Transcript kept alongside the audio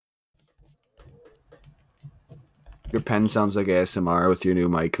Your pen sounds like ASMR with your new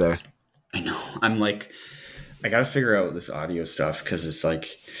mic there. I know. I'm like, I gotta figure out this audio stuff because it's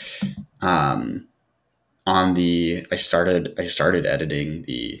like, on the I started editing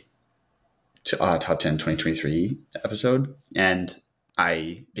the top 10 2023 episode, and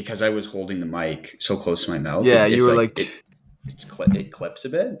because I was holding the mic so close to my mouth, Yeah, it's you were like like, it clips a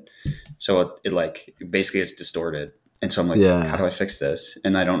bit, so it like basically it's distorted, and so I'm like, how do yeah. I fix this?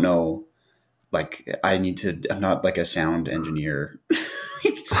 And I don't know. Like I'm not like a sound engineer.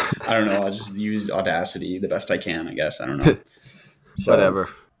 I don't know. I'll just use Audacity the best I can, I guess. I don't know. So Whatever.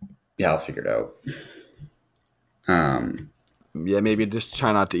 yeah, I'll figure it out. Um, Yeah, maybe just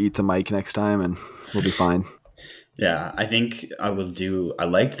try not to eat the mic next time and we'll be fine. yeah, I think I will do. I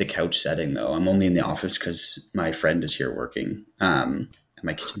liked the couch setting though. I'm only in the office because my friend is here working at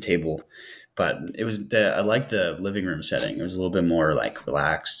my kitchen table. But I liked the living room setting. It was a little bit more like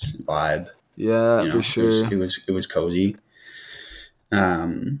relaxed vibe. Yeah, You for know, it was sure. it was it was cozy.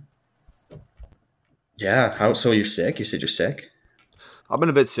 Um, yeah. How? So you're sick? You said you're sick. I've been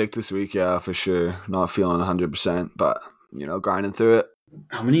a bit sick this week, yeah, for sure. Not feeling 100%, but, grinding through it.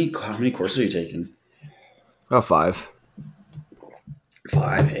 How many courses are you taking? Got 5.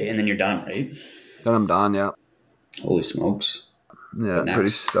 5, hey, and then you're done, right? Then I'm done, yeah. Holy smokes! Yeah, What pretty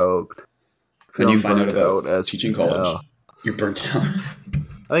next? stoked. When do you Feeling find out burnt about out as teaching hell. college? You're burnt out.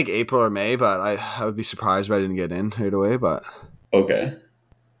 I think April or May, but I would be surprised if I didn't get in right away, Okay.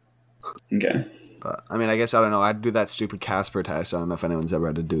 Okay. But I mean, I guess I don't know. I'd do that stupid Casper test. I don't know if anyone's ever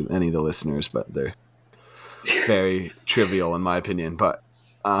had to do any of the listeners, but they're very trivial in my opinion. But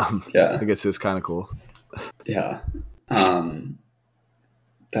Yeah. I guess it was kind of cool. Yeah.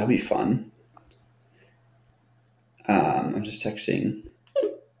 That'll be fun. I'm just texting.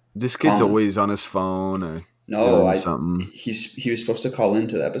 This kid's Colin. always on his phone or No, doing something. he was supposed to call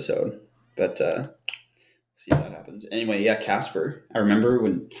into the episode, but see how that happens. Anyway, yeah, Casper. I remember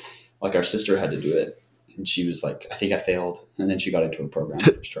when like our sister had to do it, and she was like, "I think I failed," and then she got into a program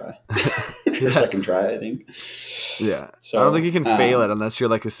first try, Yeah. or second try, I think. Yeah. So I don't think you can fail it unless you're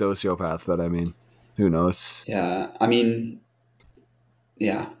like a sociopath, but I mean, who knows? yeah, I mean,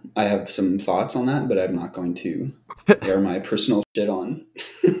 yeah, I have some thoughts on that, but I'm not going to air my personal shit on.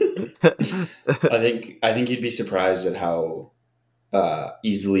 I think you'd be surprised at how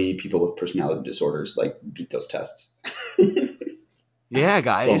easily people with personality disorders like beat those tests. Yeah,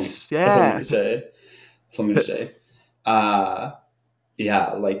 That's guys. all I'm Yeah. gonna say. That's all I'm gonna say. Uh,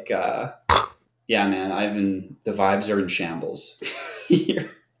 yeah, yeah, man. The vibes are in shambles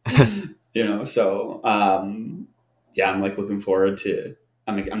here. So yeah, I'm like looking forward to.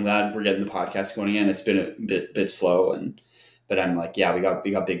 I'm glad we're getting the podcast going again. It's been a bit slow, but I'm like, yeah, we got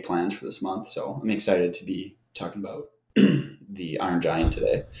big plans for this month, so I'm excited to be talking about the Iron Giant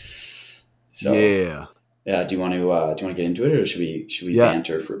today. So Yeah. yeah, do you want to get into it, or should we Yeah.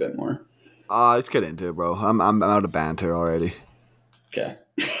 banter for a bit more? Let's get into it, bro. I'm out of banter already. Okay.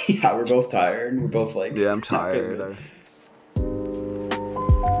 Yeah, we're both tired. We're both like, Yeah, I'm not feeling tired. good.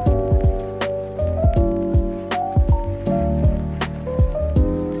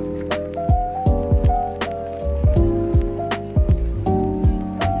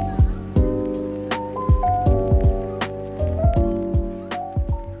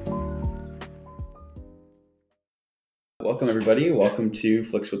 Welcome everybody. Welcome to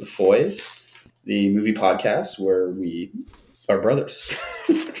Flicks with the Foys, the movie podcast where we are brothers.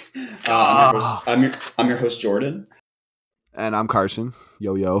 I'm your host Jordan. And I'm Carson.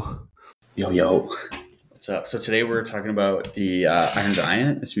 Yo, yo. Yo. What's up? So today we're talking about the Iron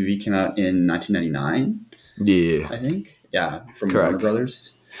Giant. This movie came out in 1999, Yeah. I think. Yeah, from Correct. Warner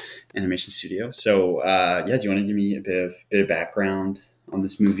Brothers Animation Studio. So yeah, do you want to give me a bit of background on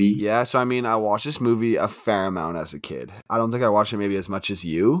this movie? Yeah, so I mean, I watched this movie a fair amount as a kid. I don't think I watched it maybe as much as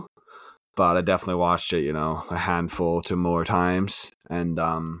you, but I definitely watched it, a handful to more times. And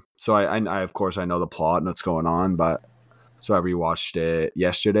so I of course I know the plot and what's going on, but so I rewatched it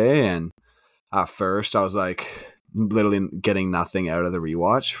yesterday, and at first I was like literally getting nothing out of the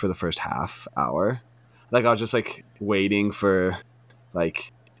rewatch for the first half hour. Like I was just like waiting for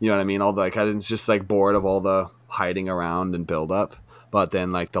like, you know what I mean? All the, like I was just like bored of all the hiding around and build up. But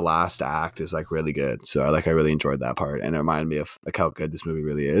then like the last act is like really good. So I really enjoyed that part, and it reminded me of like how good this movie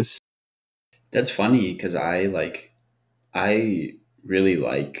really is. That's funny because I really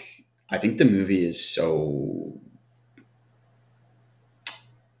like. I think the movie is so.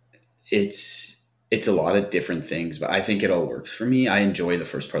 It's a lot of different things, but I think it all works for me. I enjoy the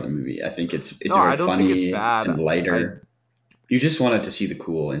first part of the movie. I think it's No, I very don't think it's funny bad. and I lighter. You just wanted to see the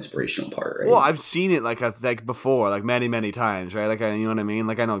cool inspirational part, Well, right? I've seen it like before, like many times, right? Like you know what I mean.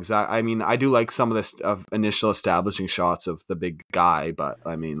 Like I know exactly. I mean, I do like some of this of initial establishing shots of the big guy, but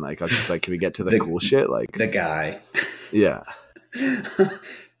I mean, like I was just like, can we get to the The cool shit? Like, the guy. yeah,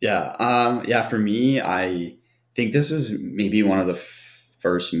 Yeah. Yeah. For me, I think this was maybe one of the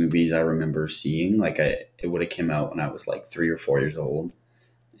first movies I remember seeing. Like, it would have came out when I was like 3 or 4 years old,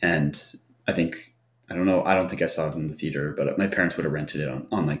 and I think I don't know. I don't think I saw it in the theater, but my parents would have rented it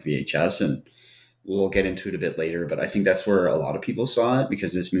on like VHS, and we'll get into it a bit later. But I think that's where a lot of people saw it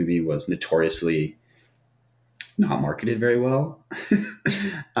because this movie was notoriously not marketed very well.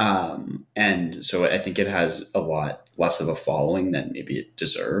 And so I think it has a lot less of a following than maybe it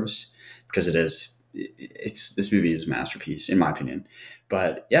deserves because it's this movie is a masterpiece in my opinion.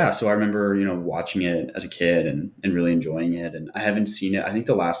 But yeah, so I remember, watching it as a kid and really enjoying it. And I haven't seen it. I think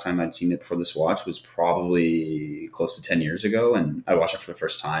the last time I'd seen it before this watch was probably close to 10 years ago. And I watched it for the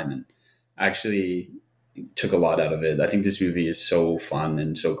first time and actually took a lot out of it. I think this movie is so fun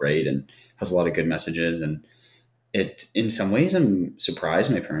and so great and has a lot of good messages. And it in some ways I'm surprised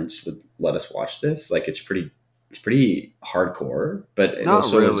my parents would let us watch this. Like it's pretty hardcore, but it not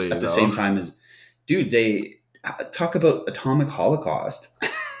also is really at the though. same time as dude, they talk about atomic holocaust.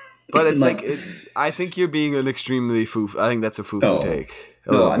 But And it's like like it. I think you're being an extremely foo. I think that's a foo no, take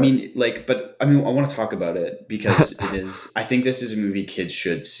a no, little I bit. mean like but I mean I want to talk about it because it is I think this is a movie kids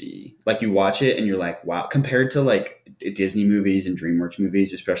should see. Like you watch it and you're like, wow, compared to like Disney movies and DreamWorks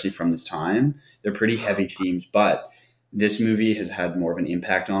movies, especially from this time, they're pretty heavy themes, but this movie has had more of an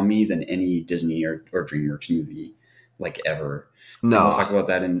impact on me than any Disney or DreamWorks movie like ever. And we'll No, talk about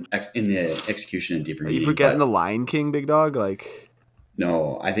that in the execution and deeper are you meaning. forgetting the But Lion King, big dog? Like,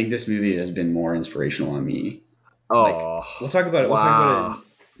 no, I think this movie has been more inspirational on me. Like oh, we'll talk about it. We'll talk about it. wow.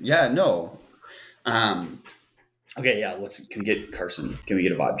 Yeah, no. Um, okay, yeah. Can we get Carson? Can we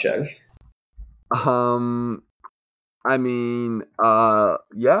get a vibe check? Um, I mean,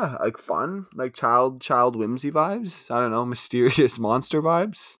 yeah, like fun, like child whimsy vibes. I don't know, mysterious monster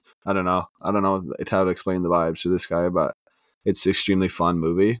vibes. I don't know how to explain the vibes to this guy, but it's extremely fun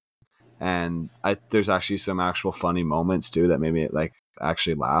movie. And there's actually some actual funny moments too that made me like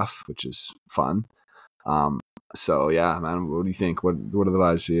actually laugh, which is fun. Um, so yeah, man, what do you think? What are the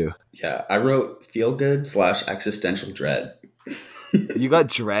vibes for you? Yeah, I wrote feel good / existential dread. You got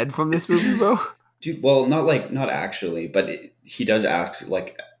dread from this movie, bro? Dude, well, not actually, but he does ask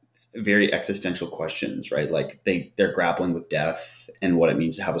like very existential questions, right? Like they're grappling with death and what it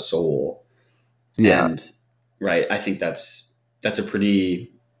means to have a soul, Yeah. and right, I think that's a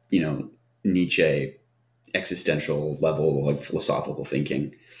pretty Nietzsche existential level like philosophical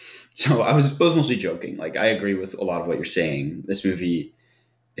thinking. So I was mostly joking. Like I agree with a lot of what you're saying. This movie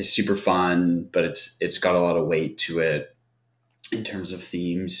is super fun, but it's got a lot of weight to it in terms of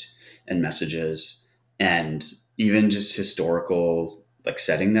themes and messages and even just historical like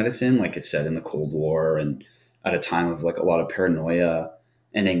setting that it's in. Like it's set in the Cold War and at a time of like a lot of paranoia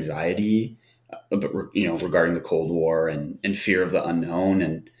and anxiety, but regarding the Cold War and fear of the unknown.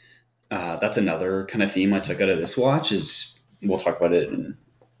 And that's another kind of theme I took out of this watch. Is we'll talk about it in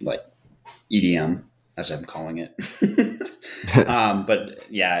like EDM, as I'm calling it. But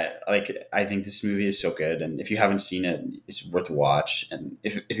yeah, like I think this movie is so good, and if you haven't seen it, it's worth a watch. And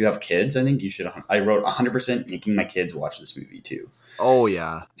if you have kids, I think you should. I wrote 100% making my kids watch this movie too. Oh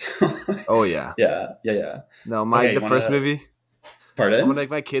yeah. Oh yeah. Yeah, yeah, yeah. No, Okay, the you want first to movie. I'm gonna pardon? make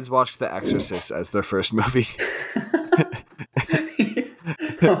my kids watch The Exorcist as their first movie.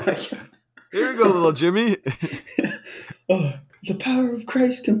 Oh my god! Here we go, little Jimmy. Oh, the power of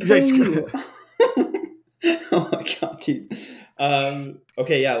Christ compel Nice. you. Oh my god, dude.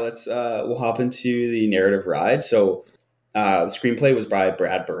 Okay, yeah, let's we'll hop into the narrative ride. So the screenplay was by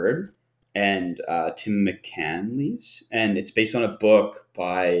Brad Bird and Tim McCanley's, and it's based on a book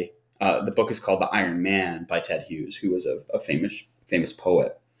by the book is called The Iron Man by Ted Hughes, who was a famous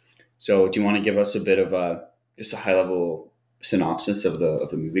poet. So do you want to give us a bit of a just a high level synopsis of the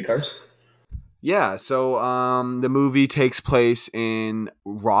movie Cars? Yeah, so the movie takes place in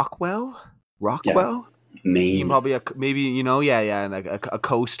Rockwell. Yeah, Rockwell? You Maine. probably maybe yeah, and a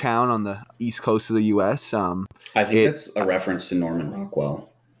coast town on the east coast of the U.S. I think It that's a reference to Norman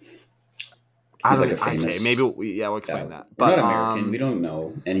Rockwell. I He's don't like a okay, famous. maybe yeah, we'll Yeah, explain that. we're not But American. We don't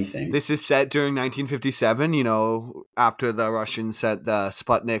know anything. this is set during 1957. You know, after the Russians sent the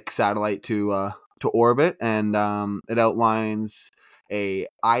Sputnik satellite to orbit, and it outlines a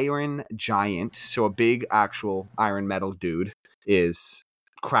iron giant, so a big actual iron metal dude is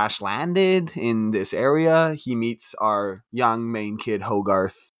crash landed in this area. He meets our young main kid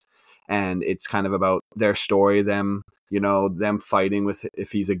Hogarth, and it's kind of about their story, them them fighting with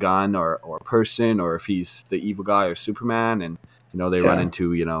if he's a gun or a person, or if he's the evil guy or Superman, and they run Yeah.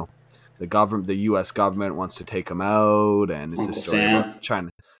 into the U.S. government wants to take him out, and it's a Uncle story Sam. about trying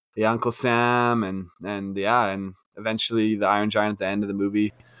to, yeah, Uncle Sam, and eventually the Iron Giant at the end of the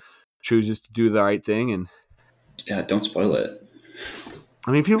movie chooses to do the right thing, and Yeah, don't spoil it.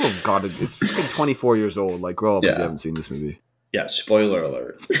 I mean, people have got it. It's freaking 24 years old. Like, grow up if you Yeah. haven't seen this movie. Yeah, spoiler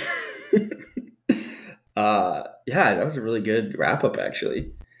alert. Yeah, that was a really good wrap up,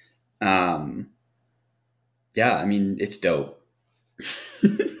 actually. Yeah, I mean, it's dope.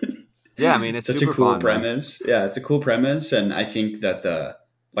 Yeah, I mean, it's such super a cool fun, premise. Man. Yeah, it's a cool premise, and I think that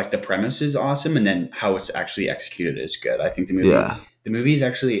the premise is awesome, and then how it's actually executed is good. I think the movie is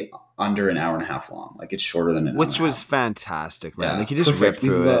actually under an hour and a half long. Like, it's shorter than an hour. Which was fantastic, man. Yeah, like, you just rip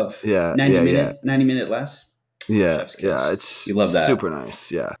through it. Yeah, 90 minute less. Yeah, Chef's kiss. Yeah, it's you love that. Super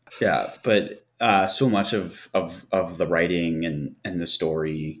nice. Yeah, yeah, but so much of the writing and the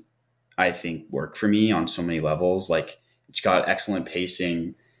story, I think, work for me on so many levels. Like, it's got excellent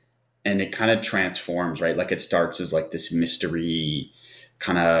pacing, and it kind of transforms, right? Like, it starts as like this mystery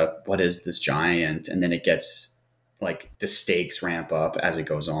kind of, what is this giant? And then it gets like the stakes ramp up as it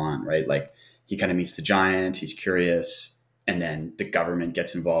goes on, right? Like, he kind of meets the giant, he's curious, and then the government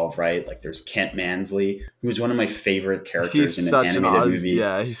gets involved, right? Like, there's Kent Mansley, who's one of my favorite characters in an animated movie.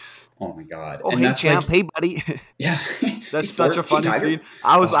 Yeah, oh my god! Oh, and hey that's champ, like, hey buddy. Yeah, that's such a funny scene.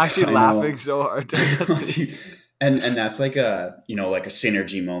 I was actually laughing so hard. And that's like a like a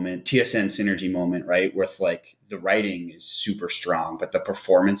synergy moment, TSN synergy moment, right? With like the writing is super strong, but the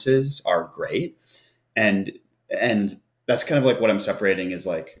performances are great, and that's kind of like what I'm separating is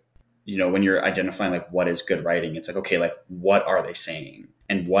like, when you're identifying like what is good writing, it's like, okay, like what are they saying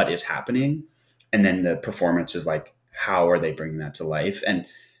and what is happening, and then the performance is like, how are they bringing that to life, and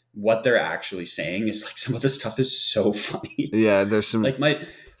what they're actually saying is like, some of the stuff is so funny. Yeah, there's some like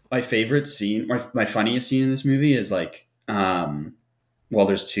my favorite scene, or my funniest scene in this movie is like, well,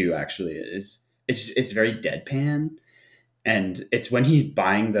 there's two actually. It's very deadpan, and it's when he's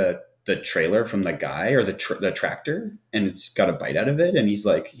buying the trailer from the guy, or the tractor, and it's got a bite out of it, and he's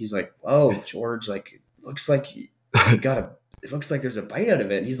like, "Oh, George, like, looks like you got a. It looks like there's a bite out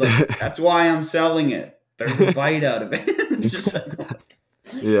of it." And he's like, "That's why I'm selling it. There's a bite out of it." Just like,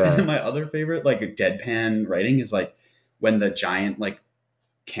 yeah. And then my other favorite, like, deadpan writing is like when the giant like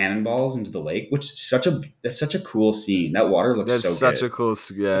cannonballs into the lake, which that's such a cool scene. That water looks so good. That's such a cool.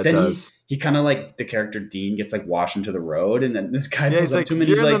 Yeah, it then does. He kind of like, the character Dean gets like washed into the road, and then this guy goes up to him, and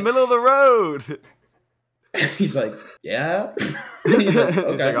he's like, in the middle of the road. He's like, yeah. And he's like,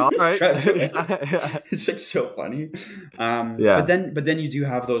 okay, he's like, all right. It's like so funny. Yeah. But then you do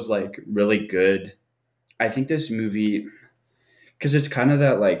have those like really good. I think this movie, because it's kind of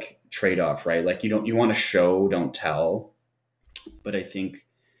that like trade off, right? Like, you want to show, don't tell. But I think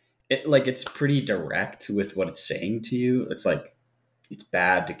it's pretty direct with what it's saying to you. It's like, it's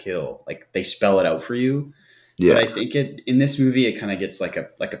bad to kill. Like, they spell it out for you. Yeah. But I think in this movie, it kind of gets like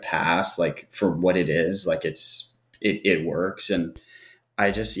a pass, like, for what it is. Like, it works. And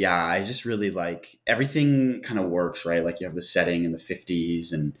I just really like, everything kind of works, right? Like, you have the setting in the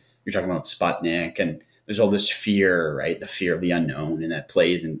 50s, and you're talking about Sputnik, and there's all this fear, right? The fear of the unknown, and that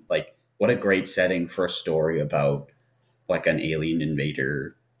plays in, like, what a great setting for a story about like an alien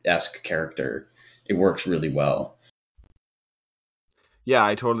invader-esque character. It works really well. Yeah,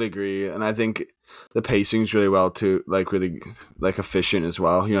 I totally agree. And I think the pacing's really well too, like really like efficient as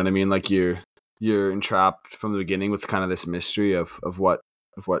well. You know what I mean? Like, you're entrapped from the beginning with kind of this mystery of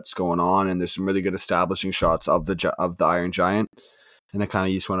what's going on, and there's some really good establishing shots of the Iron Giant. And I kind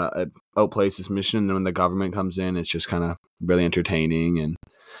of just want to outplace this mission, and then when the government comes in, it's just kind of really entertaining. And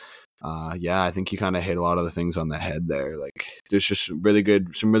yeah, I think you kind of hit a lot of the things on the head there. Like, there's just some really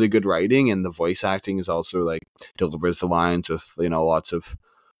good writing, and the voice acting is also like, delivers the lines with lots of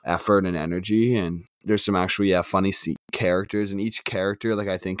effort and energy. And there's some actually funny characters, and each character, like,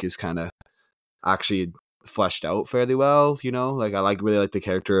 I think is kind of actually fleshed out fairly well. Like, I really like the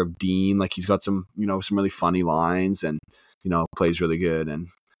character of Dean. Like, he's got some some really funny lines, and plays really good. And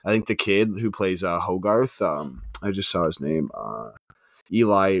I think the kid who plays Hogarth, I just saw his name.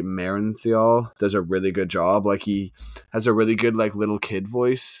 Eli Marinthal does a really good job. Like, he has a really good like little kid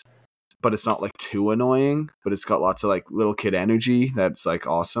voice, but it's not like too annoying, but it's got lots of like little kid energy that's like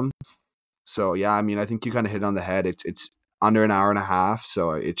awesome. So yeah, I mean, I think you kind of hit on the head. It's under an hour and a half,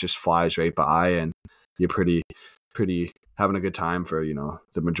 so it just flies right by, and you're pretty having a good time for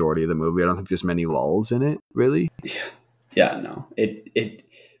the majority of the movie. I don't think there's many lulls in it, really. Yeah, no.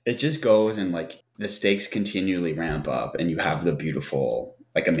 It just goes, and like, the stakes continually ramp up, and you have the beautiful,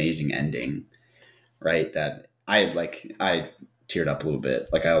 like, amazing ending, right? That I teared up a little bit,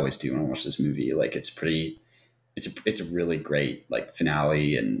 like I always do when I watch this movie. Like it's a really great like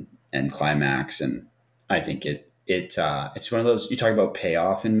finale and climax, and I think it's one of those, you talk about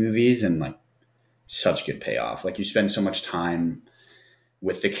payoff in movies, and like such good payoff. Like you spend so much time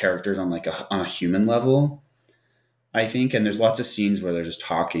with the characters on like on a human level, I think. And there's lots of scenes where they're just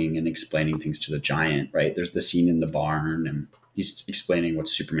talking and explaining things to the giant, right? There's the scene in the barn and he's explaining what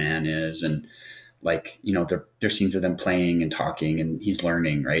Superman is. And like, there's scenes of them playing and talking and he's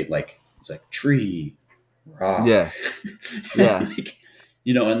learning, right? Like it's like tree, rock. Yeah. Yeah. Like,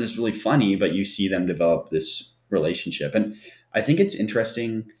 and it's really funny, but you see them develop this relationship. And I think it's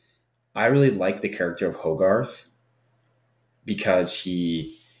interesting. I really like the character of Hogarth because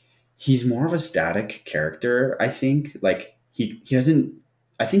he's more of a static character. I think like he doesn't,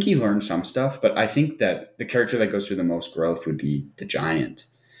 I think he learned some stuff, but I think that the character that goes through the most growth would be the giant.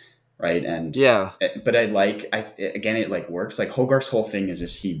 Right. And Yeah. but again, it like works. Like Hogarth's whole thing is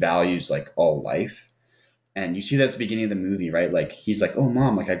just, he values like all life. And you see that at the beginning of the movie, right? Like he's like, oh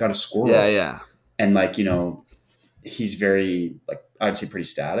mom, like I got a squirrel. Yeah. Yeah. And like, he's very like, I'd say pretty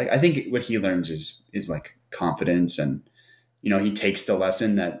static. I think what he learns is like confidence, and he takes the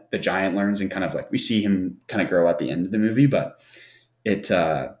lesson that the giant learns, and kind of like we see him kind of grow at the end of the movie. But I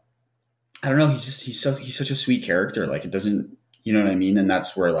don't know, he's such a sweet character. Like it doesn't, you know what I mean? And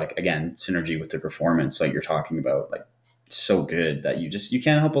that's where like, again, synergy with the performance, like you're talking about, like it's so good that you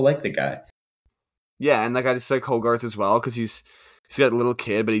can't help but like the guy. Yeah, and like I just like Hogarth as well because he's got a little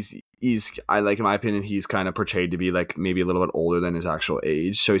kid, but he's I like, in my opinion, he's kind of portrayed to be like maybe a little bit older than his actual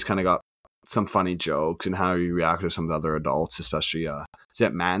age. So he's kind of got some funny jokes and how he reacts to some of the other adults, especially is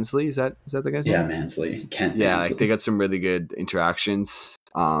that Mansley? Is that the guy's name? Yeah, Mansley. Kent Yeah, Mansley. like they got some really good interactions.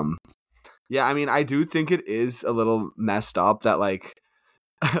 Yeah, I mean, I do think it is a little messed up that like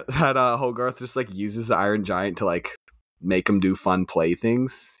that Hogarth just like uses the Iron Giant to like make him do fun play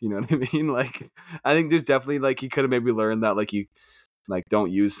things. You know what I mean? Like, I think there's definitely like he could have maybe learned that like you like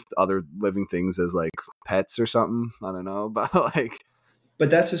don't use other living things as like pets or something. I don't know, but like, but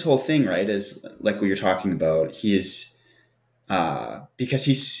that's his whole thing, right? Is like what you're talking about. He is because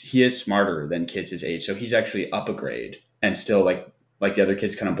he is smarter than kids his age, so he's actually up a grade, and still like the other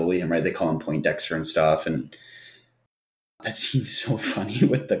kids kind of bully him, right? They call him Poindexter and stuff, and that seems so funny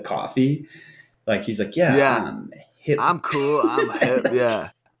with the coffee. Like he's like, yeah. I'm hip. I'm cool. I'm hip. Yeah.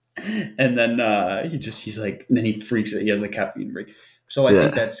 And then he's like, and then he freaks out. He has a caffeine break. So I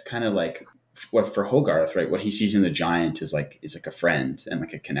think that's kind of like what for Hogarth, right? What he sees in the giant is like a friend and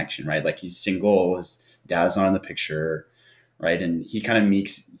like a connection, right? Like he's single, his dad's not in the picture, right? And he kind of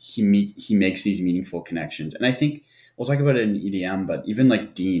makes these meaningful connections. And I think we'll talk about it in EDM, but even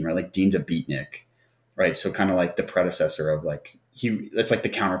like Dean, right? Like Dean's a beatnik, right? So kind of like the predecessor of like that's like the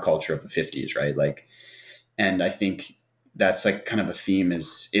counterculture of the 50s, right? Like, and I think that's like kind of a theme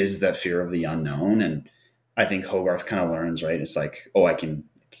is the fear of the unknown. And I think Hogarth kind of learns, right? It's like, oh, I can,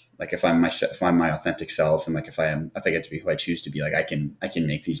 like if I'm my authentic self, and like if I get to be who I choose to be, like I can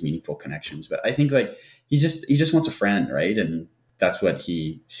make these meaningful connections. But I think like he just wants a friend, right? And that's what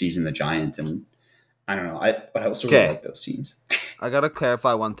he sees in the giant. And I don't know, but I also really like those scenes. I gotta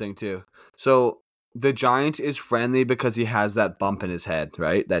clarify one thing too. So the giant is friendly because he has that bump in his head,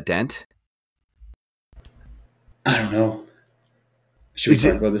 right? That dent. I don't know. Should we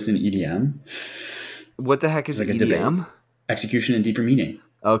talk about this in EDM? What the heck is like EDM? Execution and deeper meaning.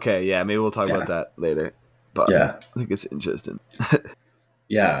 Okay, yeah, maybe we'll talk about that later. But yeah, I think it's interesting.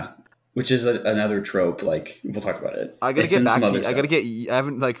 Yeah, which is another trope. Like we'll talk about it. I gotta get back. I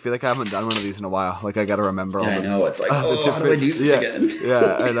haven't like feel like I haven't done one of these in a while. Like I gotta remember. Yeah, I know. It's like, how do I do this again?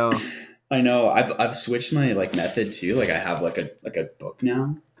 Yeah, I know. I know. I've switched my like method too. Like I have like a book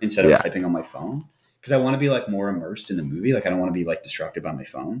now instead of typing on my phone, because I want to be like more immersed in the movie. Like I don't want to be like distracted by my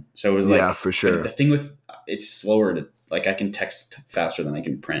phone. So it was like, yeah, for sure. The thing with it's slower to like, I can text faster than I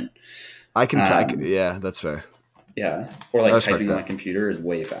can print. I can yeah, that's fair. Yeah, or like typing on my computer is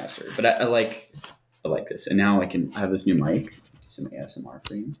way faster. But I like this, and now I have this new mic. Some ASMR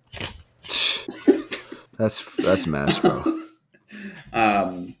for you. That's mess, bro.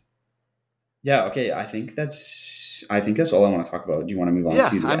 Yeah. Okay. I think that's all I want to talk about. Do you want to move on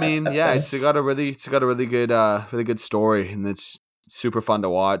to? I mean, it's got a really good story, and it's super fun to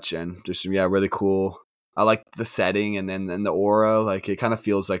watch, and just really cool. I like the setting, and then the aura. Like it kind of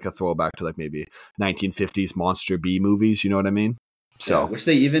feels like a throwback to like maybe 1950s monster B movies. You know what I mean? So which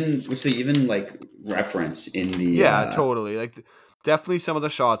they even like reference in the totally, like definitely some of the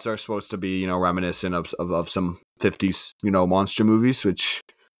shots are supposed to be reminiscent of some 50s monster movies, which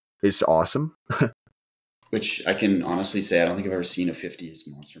is awesome. Which I can honestly say I don't think I've ever seen a 50s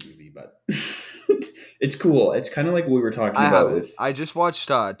monster movie, but It's cool. It's kind of like what we were talking I about haven't. with. I just watched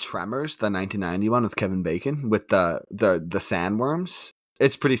Tremors, the 1990 one with Kevin Bacon with the sandworms.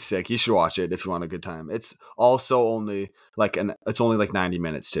 It's pretty sick. You should watch it if you want a good time. It's also only it's only like 90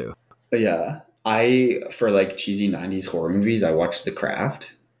 minutes too. But yeah, I for like cheesy '90s horror movies, I watched The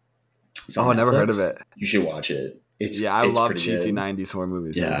Craft. It's on Oh, I never heard of Netflix. it. You should watch it. Yeah, I It's love pretty cheesy good. 90s horror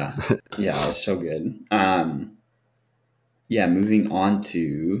movies, man. Yeah, yeah, it's so good. Yeah, moving on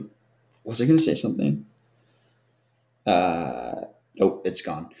to. Was I going to say something? Nope, it's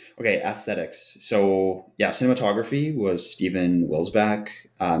gone. Okay, aesthetics. So yeah, cinematography was Steven Wilsback.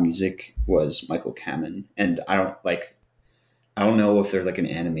 Music was Michael Kamen, and I don't know if there's like an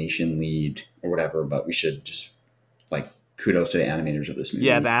animation lead or whatever, but we should just like kudos to the animators of this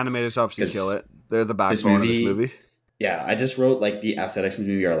Yeah, the movie animators obviously kill it. because They're the this backbone of this movie, movie. yeah, I just wrote like the aesthetics in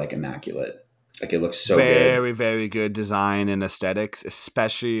the movie are like immaculate. Like it looks so good. Very, very good design and aesthetics,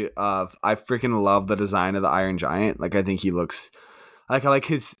 especially of I freaking love the design of the Iron Giant. Like I think he looks like I like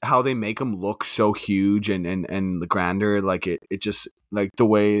his how they make him look so huge and grander. Like it just like the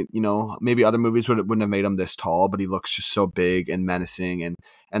way, maybe other movies wouldn't have made him this tall, but he looks just so big and menacing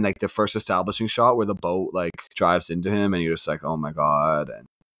and like the first establishing shot where the boat like drives into him and you're just like, oh my god. And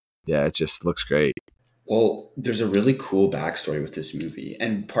yeah, it just looks great. Well, there's a really cool backstory with this movie,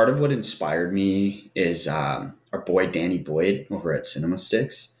 and part of what inspired me is our boy Danny Boyd over at Cinema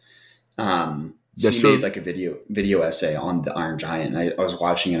Sticks. Yes, He made sir. like a video essay on the Iron Giant, and I was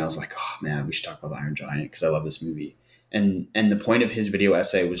watching it. And I was like, oh man, we should talk about the Iron Giant because I love this movie. And the point of his video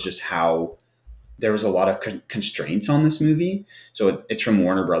essay was just how there was a lot of constraints on this movie. So it's from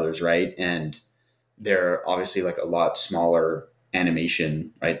Warner Brothers, right? And they're obviously like a lot smaller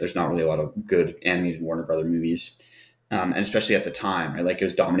animation, right? There's not really a lot of good animated Warner Brother movies, and especially at the time, right? Like it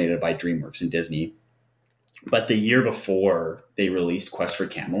was dominated by DreamWorks and Disney. But the year before, they released Quest for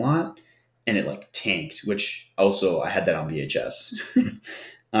Camelot, and it like tanked. Which also I had that on VHS,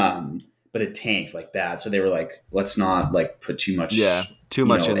 um, but it tanked like bad. So they were like, let's not like put too Yeah, much, too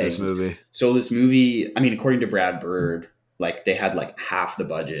much in this eggs. movie. So this movie, I mean, according to Brad Bird, like they had like half the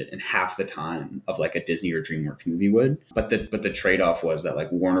budget and half the time of like a Disney or DreamWorks movie would. But the trade off was that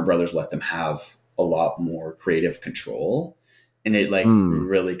like Warner Brothers let them have a lot more creative control, and it like Hmm.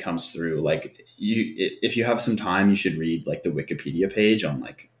 really comes through. Like if you have some time, you should read like the Wikipedia page on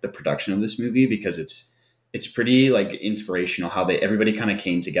like the production of this movie because it's pretty like inspirational how they everybody kind of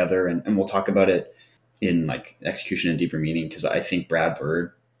came together, and we'll talk about it in like execution and deeper meaning because I think Brad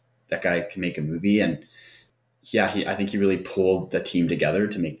Bird, that guy can make a movie. And yeah, I think he really pulled the team together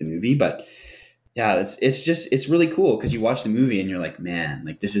to make the movie. But yeah, it's really cool because you watch the movie and you're like, man,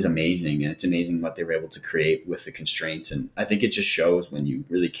 like this is amazing, and it's amazing what they were able to create with the constraints. And I think it just shows when you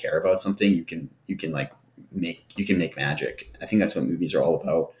really care about something, you can like make magic. I think that's what movies are all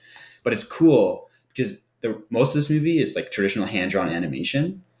about. But it's cool because the most of this movie is like traditional hand drawn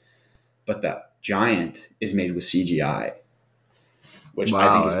animation, but the giant is made with CGI, which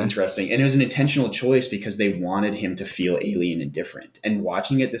I think Wow, is eh? interesting. And it was an intentional choice because they wanted him to feel alien and different. And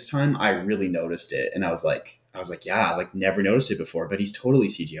watching it this time, I really noticed it. And I was like, yeah, like never noticed it before, but he's totally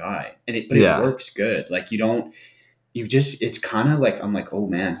CGI. But it Yeah. works good. Like it's kind of like, I'm like, oh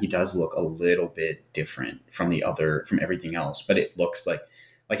man, he does look a little bit different from everything else. But it looks like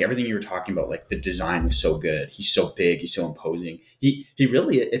everything you were talking about, like the design was so good. He's so big. He's so imposing. He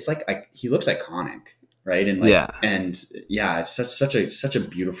really, it's like he looks iconic, right? And Yeah. yeah, it's such a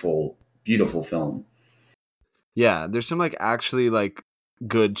beautiful film. Yeah. There's some like actually like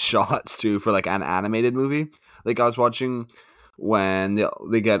good shots too for like an animated movie. Like I was watching when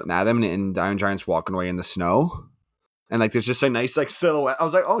they get Adam and Iron Giant's walking away in the snow. And like there's just a nice like silhouette. I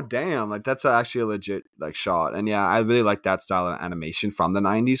was like, oh damn, like that's actually a legit like shot. And yeah, I really like that style of animation from the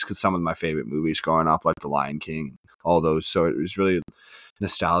 90s because some of my favorite movies growing up, like The Lion King, all those. So it was really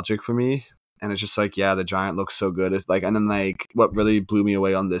nostalgic for me. And it's just like, yeah, the giant looks so good. It's like, and then like what really blew me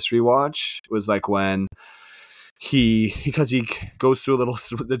away on this rewatch was like when because he goes through a little,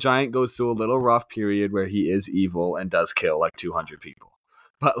 the giant goes through a little rough period where he is evil and does kill like 200 people.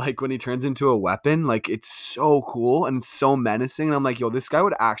 But like when he turns into a weapon, like it's so cool and so menacing. And I'm like, yo, this guy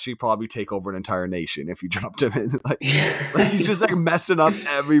would actually probably take over an entire nation if you dropped him in. Like he's just like messing up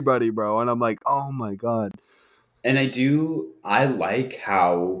everybody, bro. And I'm like, oh my god. And I like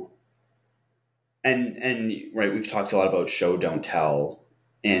how, and right, we've talked a lot about show don't tell,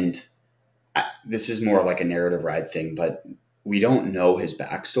 and this is more like a narrative ride thing, but we don't know his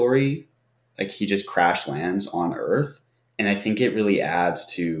backstory. Like he just crash lands on Earth, and I think it really adds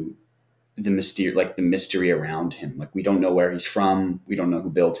to the mystery around him. Like we don't know where he's from, we don't know who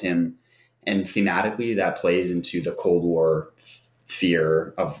built him, and thematically that plays into the Cold War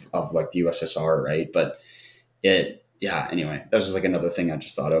fear of like the USSR, right? But anyway, that was just like another thing I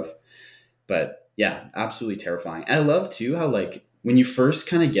just thought of. But yeah, absolutely terrifying. And I love too how like when you first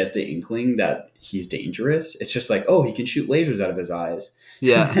kind of get the inkling that he's dangerous, it's just like, oh, he can shoot lasers out of his eyes. And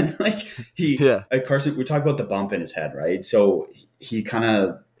Yeah. then like Yeah. Carson, we talk about the bump in his head, right? So he kind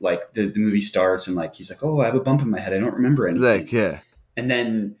of like the movie starts and like he's like, oh, I have a bump in my head. I don't remember anything. Like, yeah. And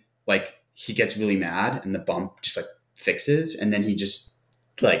then like he gets really mad and the bump just like fixes, and then he just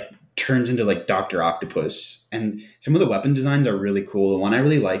like turns into like Dr. Octopus. And some of the weapon designs are really cool. The one I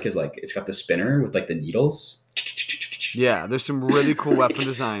really like is like it's got the spinner with like the needles. Yeah. There's some really cool weapon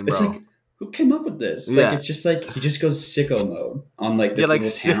design, bro. It's like, who came up with this? Yeah. Like it's just like he just goes sicko mode on like this Yeah, like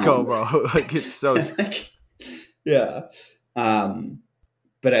little sicko, town. bro. Like it's so Like, yeah.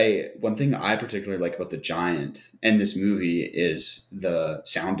 But one thing I particularly like about The Giant and this movie is the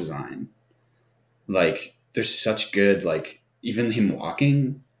sound design. Like there's such good, like even him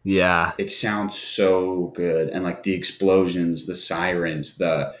walking, yeah. it sounds so good. And like the explosions, the sirens,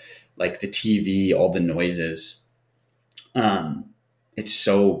 the like the TV, all the noises. It's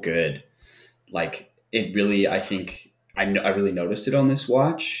so good. Like it really, I think I really noticed it on this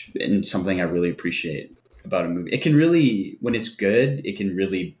watch, and something I really appreciate about a movie. It can really, when it's good, it can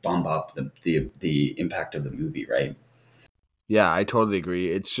really bump up the impact of the movie, right? Yeah, I totally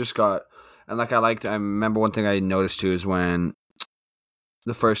agree. It's just got, and like I remember one thing I noticed too is when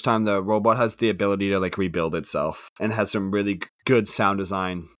the first time the robot has the ability to like rebuild itself and has some really good sound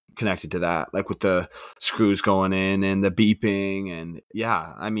design connected to that, like with the screws going in and the beeping. And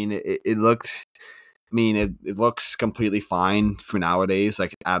yeah, I mean, it looked, I mean, it looks completely fine for nowadays.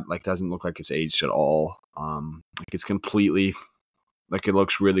 Like, doesn't look like it's aged at all. Like it's completely, like it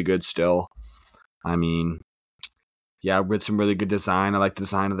looks really good still. I mean, yeah, with some really good design. I like the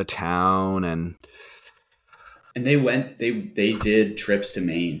design of the town, and they did trips to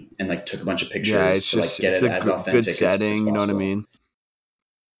Maine and like took a bunch of pictures yeah, it's to just like get it's it a as good authentic setting. as You know what I possible. mean?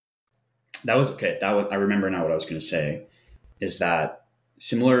 That was okay. That was, I remember now what I was going to say is that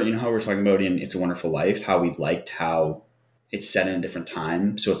similar, you know how we are talking about in It's a Wonderful Life, how we liked how it's set in a different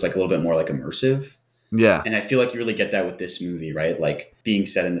time. So it's like a little bit more like immersive. Yeah, And I feel like you really get that with this movie, right? Like being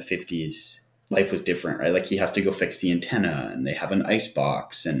set in the 50s, life was different, right? Like he has to go fix the antenna and they have an ice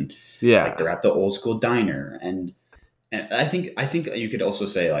box and like yeah, they're at the old school diner. And I think you could also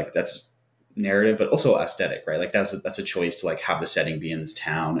say like that's narrative, but also aesthetic, right? Like that's a choice to like have the setting be in this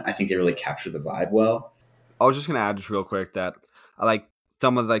town. I think they really capture the vibe well. I was just gonna add just real quick that I like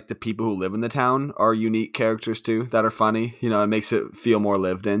some of like the people who live in the town are unique characters too that are funny. You know, it makes it feel more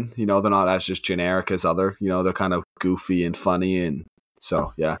lived in. You know, they're not as just generic as other. You know, they're kind of goofy and funny, and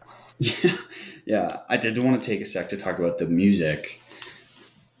so yeah. Yeah, yeah. I did want to take a sec to talk about the music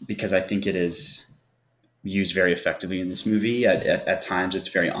because I think it is used very effectively in this movie. At times, it's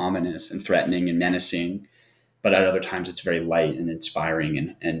very ominous and threatening and menacing, but at other times, it's very light and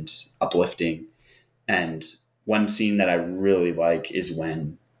inspiring and uplifting. And one scene that I really like is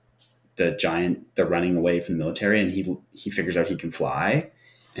when they're running away from the military, and he figures out he can fly,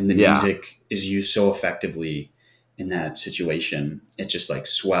 and the Yeah, music is used so effectively in that situation. It just like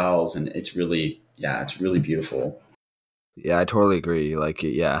swells, and it's really beautiful. yeah, I totally agree. Like,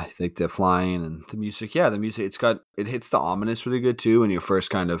 yeah, I think the flying and the music. Yeah, the music. It hits the ominous really good too. When you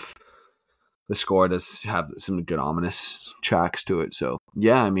first kind of the score does have some good ominous tracks to it. So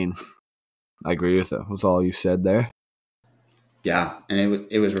yeah, I mean, I agree with all you said there. Yeah, and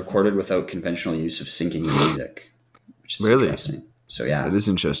it was recorded without conventional use of syncing the music, which is Really, interesting. So yeah, that is it's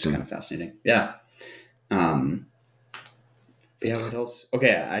kind interesting. of fascinating. Yeah. Um, yeah. What else?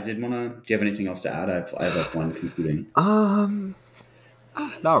 Okay, I did want to. Do you have anything else to add? I have like one concluding. Um,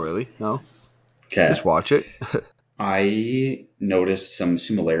 Not really. No, Okay. just watch it. I noticed some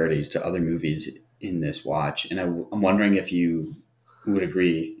similarities to other movies in this watch, and I'm wondering if you would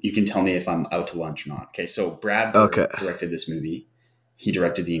agree. You can tell me if I'm out to lunch or not. Okay, so Brad Okay. Bird directed this movie. He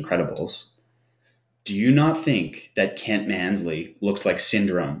directed The Incredibles. Do you not think that Kent Mansley looks like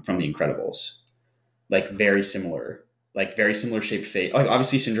Syndrome from The Incredibles? Like very similar shaped face. Like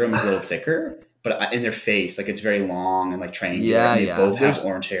obviously, Syndrome is a little thicker, but in their face, like it's very long and like triangular, Yeah, and they yeah. both have There's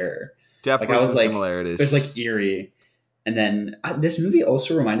orange hair. Like I definitely was some like, it was similarities. like eerie. And then this movie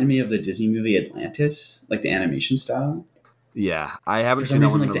also reminded me of the Disney movie Atlantis, like the animation style. Yeah, I For haven't some seen that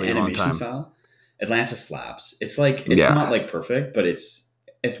reason, one in like a the really long animation time. style, Atlantis slaps. It's like it's not Yeah, like perfect, but it's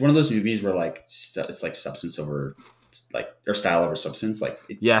one of those movies where like it's like substance over like or style over substance. Like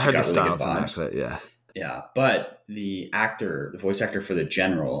yeah. I you heard the got really good style's vibes. immaculate. Yeah, Yeah, but the voice actor for the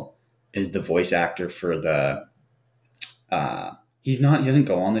general, is the voice actor for the uh, He doesn't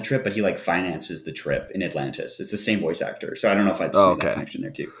go on the trip, but he like finances the trip in Atlantis. It's the same voice actor. So I don't know if I just Oh, made that okay. connection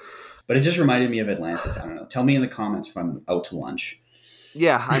there too. But it just reminded me of Atlantis. I don't know. Tell me in the comments if I'm out to lunch.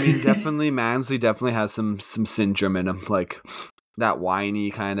 Yeah, I mean, definitely Mansley definitely has some syndrome in him, like that whiny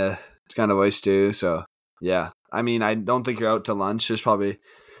kind of voice too. So yeah, I mean, I don't think you're out to lunch. There's probably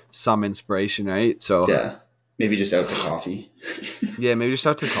some inspiration, right? So Yeah. Maybe just out to coffee. yeah, maybe just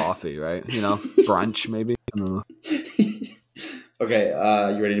out to coffee, right? Brunch maybe. I don't know. Okay,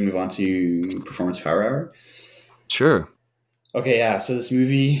 you ready to move on to Performance Power Hour? Sure. Okay, yeah. So this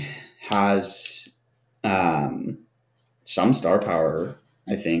movie has um, some star power.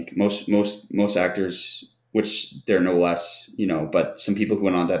 I think most actors, which they're no less, but some people who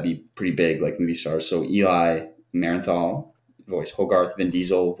went on to be pretty big, like movie stars. So Eli Marienthal voiced Hogarth, Vin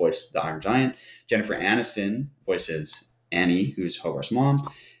Diesel voiced the Iron Giant, Jennifer Aniston voices Annie, who's Hogarth's mom,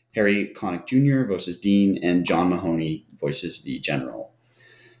 Harry Connick Jr. voices Dean, and John Mahoney voices the General.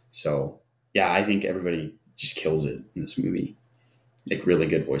 So yeah, I think everybody just kills it in this movie. Like really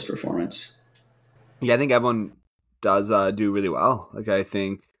good voice performance. Yeah, I think everyone does do really well. Like I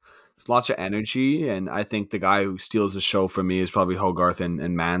think lots of energy, and I think the guy who steals the show for me is probably Hogarth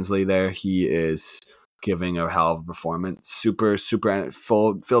and Mansley. There, he is giving a hell of a performance. Super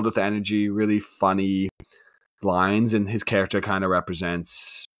filled with energy, really funny lines, and his character kind of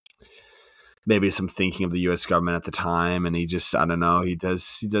represents maybe some thinking of the U.S. government at the time, and he just, I don't know, he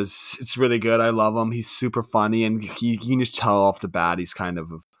does. It's really good. I love him. He's super funny, and you can just tell off the bat he's kind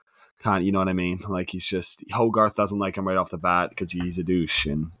of, you know what I mean? Like he's just Hogarth doesn't like him right off the bat because he's a douche,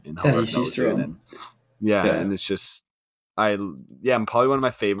 and Yeah, he Hogarth sees knows through it, him. and yeah, Yeah. and it's just I'm probably one of my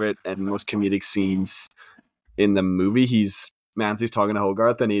favorite and most comedic scenes in the movie. Mansley's talking to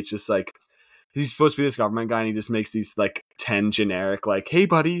Hogarth, and he's just like, he's supposed to be this government guy, and he just makes these like 10 generic like, "Hey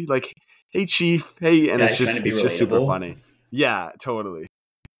buddy," like, "Hey chief," "Hey," and Yeah, he's trying to be it's just super relatable. funny. Yeah, totally.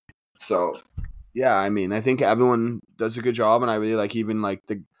 So yeah, I mean, I think everyone does a good job, and I really like even like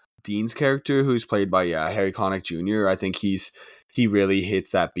the Dean's character, who's played by Harry Connick Jr. I think he really hits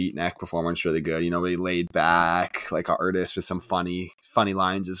that beatnik performance really good. Really laid back, like an artist with some funny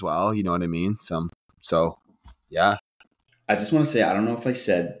lines as well. You know what I mean? So yeah. I just want to say I don't know if I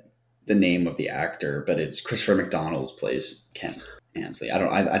said the name of the actor, but it's Christopher McDonald plays Ken Ansley. I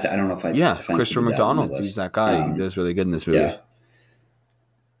don't know Yeah, if I Christopher included that on my McDonald. He's list. that guy. He does really good in this movie. Yeah,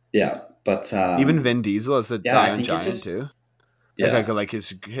 yeah, but Even Vin Diesel as the yeah, I Iron think it Giant just too. yeah, Like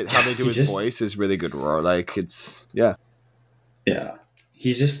his how they do he his just voice is really good. Like it's yeah. yeah,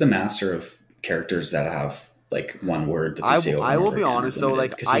 he's just the master of characters that have like one word that they say over I and will over be again. honest though,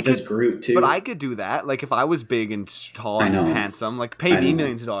 like Because he does Groot too. but I could do that. Like if I was big and tall I and know, handsome, like pay I me know.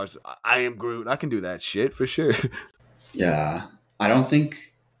 millions of dollars. I am Groot. I can do that shit for sure. Yeah, I don't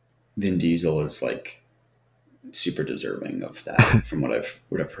think Vin Diesel is like super deserving of that from what I've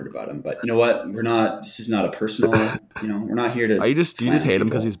heard about him. But you know what? We're not. This is not a personal. We're not here Are to do you just slam hate him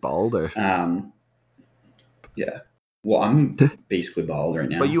because he's people. bald, or? Um, yeah. Well, I'm basically bald right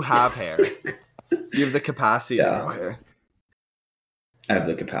But now. you have hair. You have the capacity to grow Yeah, hair. I have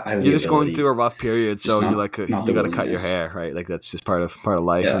the You're just going through ability, a rough period, just so not you the got to cut your willingness. hair, right? Like that's just part of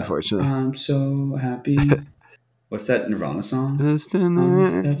life, Yeah. unfortunately. I'm so happy. What's that Nirvana song? That's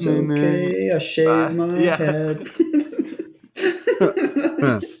That's okay. I shaved my yeah. head.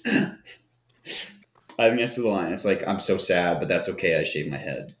 I missed the line. It's like I'm so sad, but that's okay. I shaved my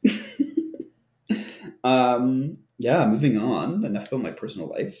head. Yeah. Moving on. Enough about my personal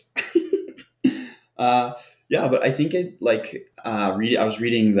life. uh, yeah, but I think it like I was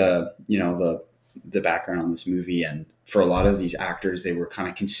reading the background on this movie, and for a lot of these actors, they were kind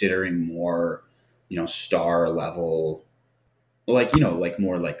of considering more, star level, like like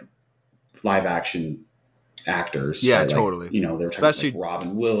more like live action actors, Yeah, right? Like totally. they were talking about, like Especially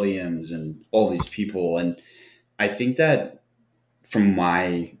Robin Williams and all these people, and I think that from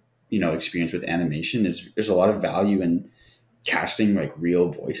my experience with animation is there's a lot of value in casting like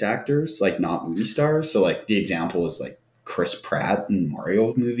real voice actors, like not movie stars. So like the example is like Chris Pratt in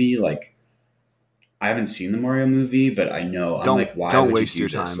Mario movie. Like I haven't seen the Mario movie, but I know I'm like, why don't would you waste do your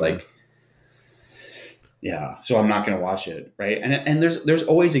this? time, man. Like, yeah, so I'm not going to watch it, right? And there's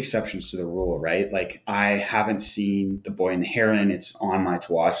always exceptions to the rule, right? Like I haven't seen The Boy and the Heron. It's on my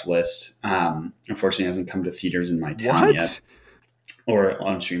to watch list. Unfortunately, it hasn't come to theaters in my town yet What? or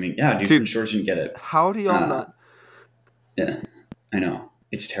on streaming. Yeah, dude, Dude, Prince didn't get it. how do y'all Uh, not yeah, I know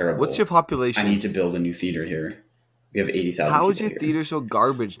it's what's your terrible. I population? need to build a new theater here. We have 80,000 How is people your here. theater so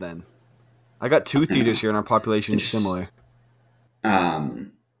garbage then? I got two I know. theaters here and our population is It's similar.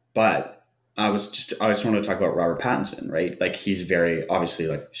 but I just want to talk about Robert Pattinson, right? Like he's very obviously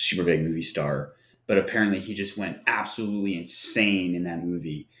like super big movie star, but apparently he just went absolutely insane in that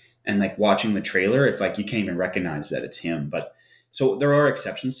movie. And like watching the trailer, it's like you can't even recognize that it's him. But so there are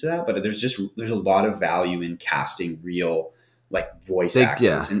exceptions to that, but there's a lot of value in casting real like voice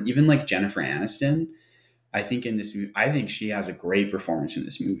actors, and even like Jennifer Aniston. I think in this movie, I think she has a great performance in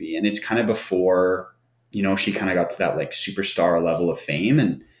this movie, and it's kind of before she kind of got to that like superstar level of fame,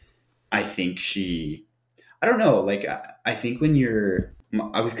 and I think I don't know, like I think when we've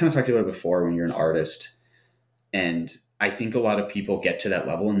kind of talked about it before, when you're an artist, and I think a lot of people get to that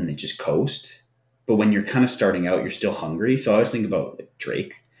level and they just coast. But when you're kind of starting out, you're still hungry. So I always think about like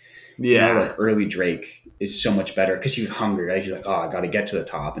Drake. Yeah. Like early Drake is so much better because he's hungry, right? He's like, oh, I got to get to the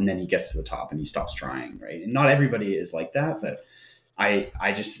top. And then he gets to the top and he stops trying, right? And not everybody is like that, but I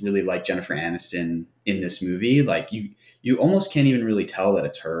just really like Jennifer Aniston in this movie. Like you almost can't even really tell that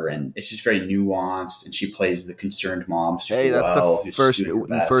it's her, and it's just very nuanced. And she plays the concerned mom super that's well. the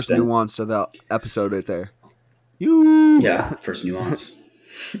first nuance of that episode right there. Yeah, first nuance.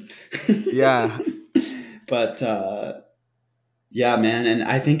 Yeah, but yeah, man, and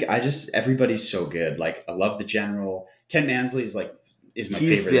I think everybody's so good. Like I love the general. Ken Mansley is my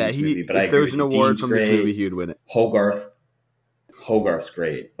favorite in this movie. But if there was an award from this movie, he would win it. Hogarth's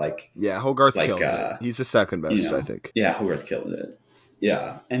great. Like Hogarth kills it. He's the second best, I think. Yeah, Hogarth killed it.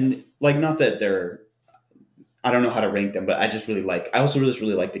 Yeah, and like not that they're, I don't know how to rank them, but I also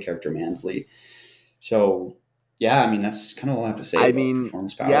really like the character Mansley. So yeah, I mean that's kind of all I have to say.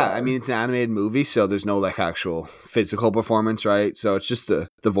 Performance power. Yeah, I mean it's an animated movie, so there's no like actual physical performance, right? So it's just the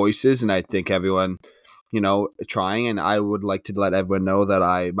voices, and I think everyone, trying. And I would like to let everyone know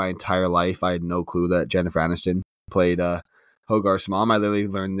that my entire life I had no clue that Jennifer Aniston played Hogarth's mom. I literally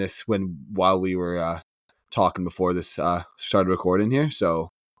learned this while we were talking before this started recording here, so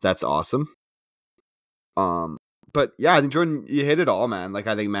that's awesome. But yeah, I think Jordan, you hit it all, man. Like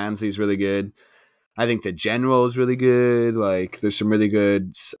I think Mansley's really good. I think the general is really good. Like there's some really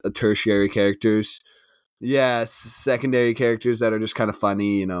good tertiary characters. Yeah, secondary characters that are just kind of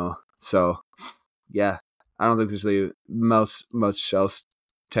funny, So yeah, I don't think there's really much else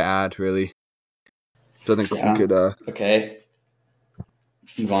to add really. So I think we could okay.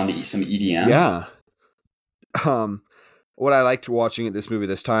 Move on to some EDM. Yeah. What I liked watching at this movie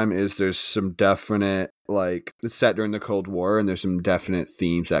this time is there's some definite, like, it's set during the Cold War, and there's some definite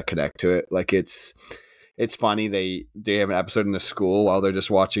themes that connect to it. Like it's funny they have an episode in the school while they're just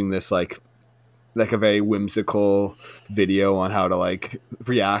watching this like a very whimsical video on how to like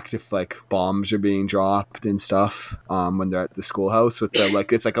react if like bombs are being dropped and stuff when they're at the schoolhouse with the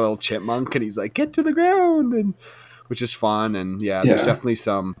like it's like a little chipmunk and he's like get to the ground, and which is fun. And there's definitely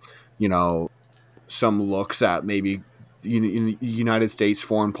some some looks at maybe United States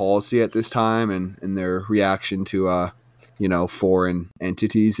foreign policy at this time and their reaction to foreign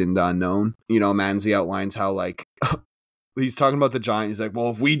entities in the unknown. Mansley outlines how like he's talking about the giant. He's like,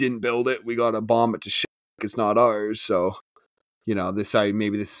 well, if we didn't build it, we gotta bomb it to shit. It's not ours. So this side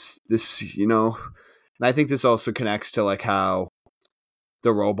maybe this and I think this also connects to like how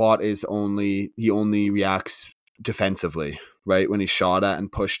the robot only reacts defensively, right, when he's shot at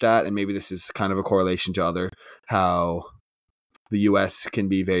and pushed at. And maybe this is kind of a correlation to how the US can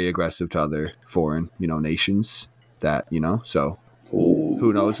be very aggressive to other foreign nations that so Ooh.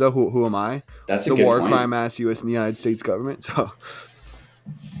 Who knows though? Who am I? That's the war crime ass US and the United States government. So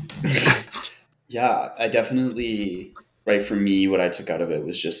yeah, I definitely, right, for me what I took out of it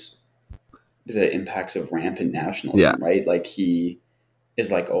was just the impacts of rampant nationalism, right? Like he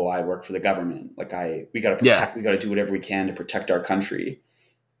is like, oh, I work for the government. Like we got to protect, we got to do whatever we can to protect our country.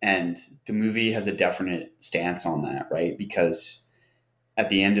 And the movie has a definite stance on that, right? Because at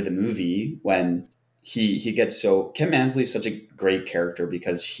the end of the movie, when he gets Ken Mansley is such a great character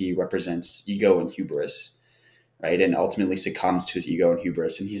because he represents ego and hubris, right? And ultimately succumbs to his ego and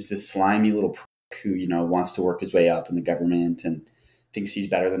hubris. And he's this slimy little prick who, wants to work his way up in the government and thinks he's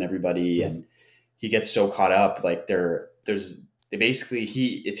better than everybody. And he gets so caught up, like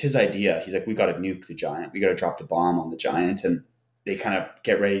it's his idea. He's like, we got to nuke the giant. We got to drop the bomb on the giant. And they kind of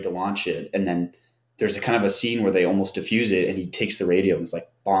get ready to launch it. And then there's a kind of a scene where they almost defuse it and he takes the radio and is like,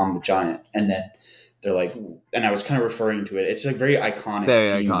 bomb the giant. And then they're like, and I was kind of referring to it. It's a very iconic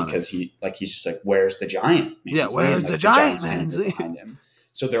scene because he's just like, where's the giant? Mansley? Yeah, where's the giant, Mansley? Behind him.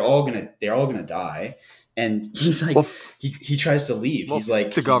 So they're all gonna die. And he's like, he tries to leave. He's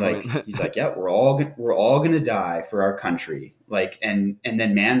like, yeah, we're all gonna die for our country. Like, and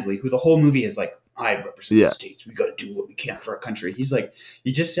then Mansley, who the whole movie is like, I represent the states. We got to do what we can for our country. He's like,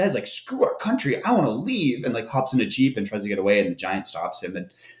 he just says like, screw our country. I want to leave, and like hops in a Jeep and tries to get away, and the giant stops him. And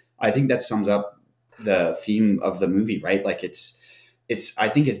I think that sums up the theme of the movie, right? Like I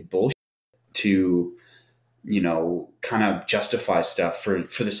think it's bullshit to, kind of justify stuff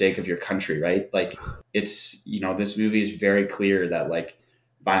for the sake of your country, right? Like it's, this movie is very clear that like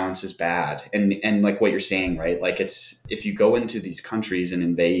violence is bad. And like what you're saying, right? Like it's, if you go into these countries and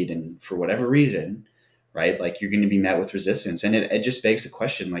invade and for whatever reason, right? Like you're going to be met with resistance. And it just begs the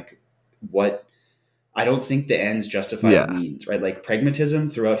question, like what, I don't think the ends justify the Yeah. means, right? Like pragmatism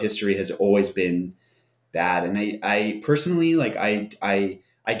throughout history has always been bad. And I personally, like,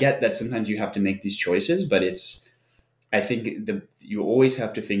 I get that sometimes you have to make these choices, but I think you always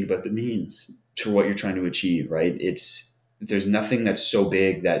have to think about the means to what you're trying to achieve, right? There's nothing that's so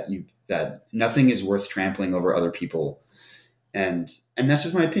big that nothing is worth trampling over other people. And that's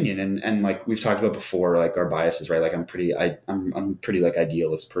just my opinion. And like we've talked about before, like our biases, right? Like I'm pretty like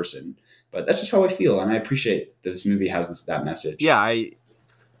idealist person, but that's just how I feel. And I appreciate that this movie has that message. Yeah, I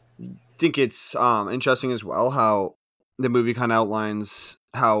think it's interesting as well how the movie kind of outlines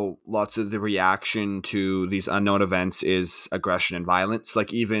how lots of the reaction to these unknown events is aggression and violence.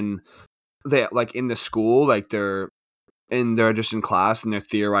 Like even they like in the school, like they're just in class and they're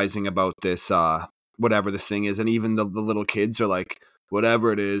theorizing about this whatever this thing is, and even the little kids are like,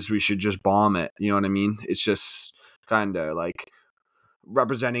 whatever it is, we should just bomb it. You know what I mean? It's just kind of like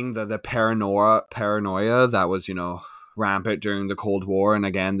representing the paranoia that was, rampant during the Cold War, and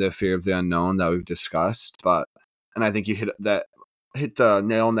again the fear of the unknown that we've discussed. But and I think you hit the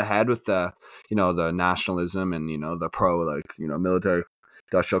nail on the head with the, the nationalism and, the pro, like, military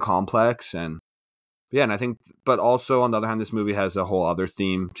industrial complex. And yeah, and I think, but also on the other hand, this movie has a whole other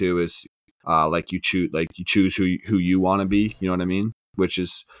theme too, is like you choose who you want to be, you know what I mean, which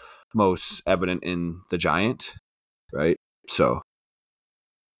is most evident in The Giant, right? So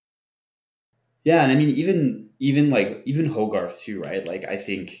Yeah, and I mean even Hogarth too, right? Like I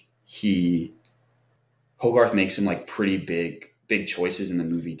think he Hogarth makes some like pretty big choices in the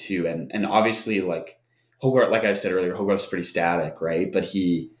movie too, and obviously like Hogarth, like I said earlier, Hogarth's pretty static, right? But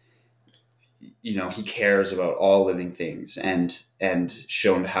he cares about all living things and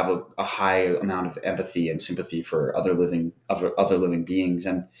shown to have a high amount of empathy and sympathy for other living beings.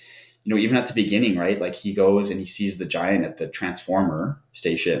 And even at the beginning, right, like he goes and he sees the giant at the transformer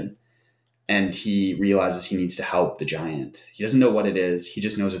station, and he realizes he needs to help the giant. He doesn't know what it is. He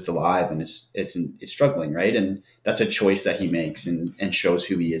just knows it's alive and it's struggling, right? And that's a choice that he makes and shows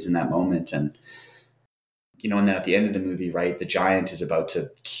who he is in that moment. And and then at the end of the movie, right, the giant is about to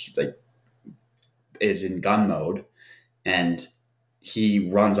like is in gun mode, and he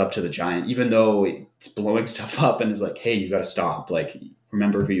runs up to the giant, even though it's blowing stuff up, and is like, "Hey, you got to stop! Like,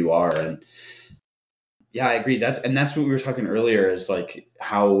 remember who you are." And yeah, I agree. That's what we were talking earlier, is like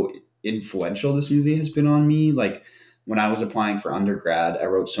how influential this movie has been on me. Like when I was applying for undergrad, I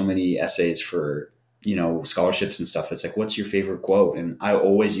wrote so many essays for scholarships and stuff. It's like, what's your favorite quote? And I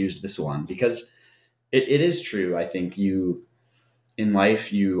always used this one because it is true. I think you in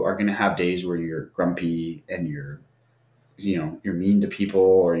life you are going to have days where you're grumpy and you're mean to people,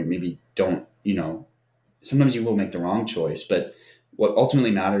 or you maybe don't, sometimes you will make the wrong choice, but what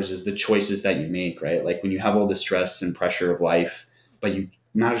ultimately matters is the choices that you make, right? Like when you have all the stress and pressure of life, but you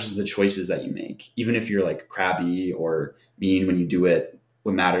matters is the choices that you make. Even if you're like crabby or mean when you do it,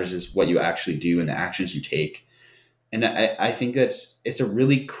 what matters is what you actually do and the actions you take. And I think it's a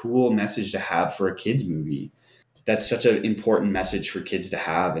really cool message to have for a kids movie. That's such an important message for kids to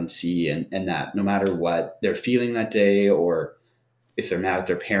have and see, and that no matter what they're feeling that day, or if they're mad at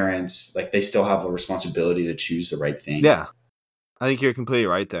their parents, like they still have a responsibility to choose the right thing. yeah, I think you're completely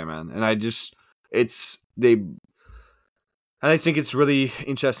right there, man. And it's they and I think it's really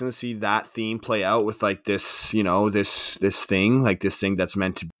interesting to see that theme play out with like this, this thing, like this thing that's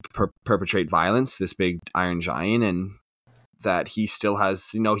meant to perpetrate violence, this big iron giant, and that he still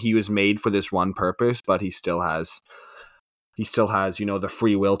has, he was made for this one purpose, but he still has, the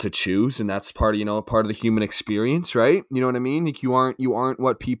free will to choose, and that's part of, part of the human experience, right? You know what I mean? Like you aren't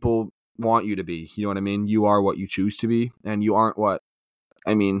what people want you to be. You know what I mean? You are what you choose to be, and you aren't what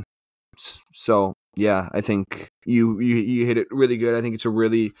I mean. So yeah, I think you hit it really good. I think it's a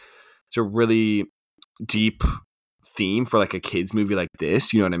really deep theme for like a kids movie like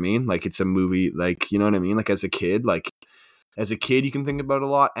this. You know what I mean? Like it's a movie, like, you know what I mean? Like as a kid, you can think about a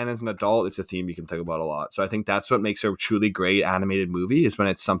lot, and as an adult, it's a theme you can think about a lot. So I think that's what makes a truly great animated movie, is when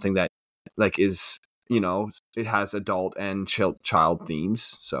it's something that like is, it has adult and child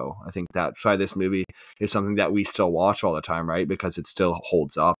themes. So I think that's why this movie is something that we still watch all the time, right? Because it still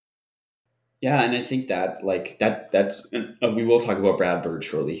holds up. Yeah, and I think that like that's we will talk about Brad Bird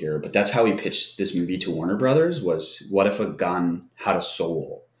shortly here, but that's how he pitched this movie to Warner Brothers, was what if a gun had a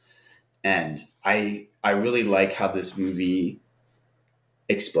soul? And I really like how this movie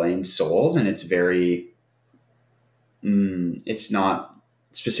explains souls, and it's very it's not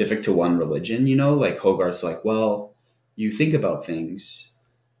specific to one religion, you know, like Hogarth's like, well, you think about things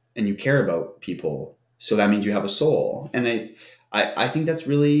and you care about people, so that means you have a soul. And I think that's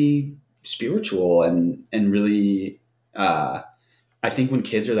really spiritual and really I think when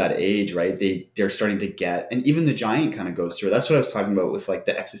kids are that age, right, they're starting to get, and even the giant kind of goes through. That's what I was talking about with like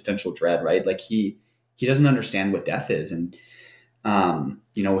the existential dread, right? Like he doesn't understand what death is, and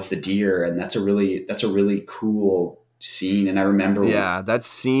you know, with the deer, and that's a really cool scene. And I remember, Yeah, that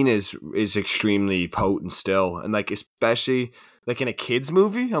scene is extremely potent still, and like especially like in a kids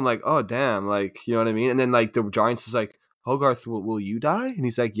movie, I'm like, oh damn, like you know what I mean. And then like the Giants is like, Hogarth, will you die? And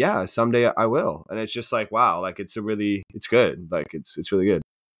he's like, yeah, someday I will. And it's just like, wow, like it's good, like it's really good.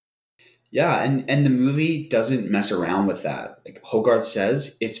 yeah, and the movie doesn't mess around with that. Like Hogarth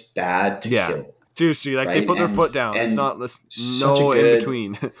says, it's bad to Yeah, kill, seriously, like they right? put their foot down. It's And not such a no in good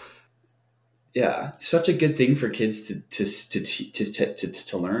between. yeah, such a good thing for kids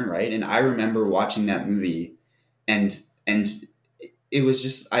to learn, right? And I remember watching that movie, and it was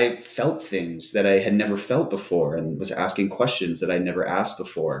just, I felt things that I had never felt before, and was asking questions that I never asked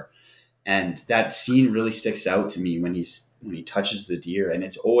before. And that scene really sticks out to me when he touches the deer. And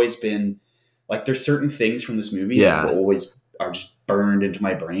it's always been like, there's certain things from this movie that have Yeah, always are just burned into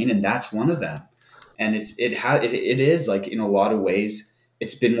my brain, and that's one of them. And it is like, in a lot of ways,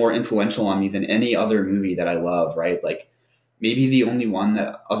 it's been more influential on me than any other movie that I love, right? Like maybe the only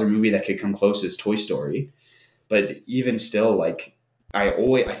other movie that could come close is Toy Story. But even still, like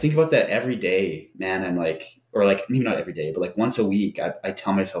I think about that every day, man. I'm like, or like maybe not every day, but like once a week, I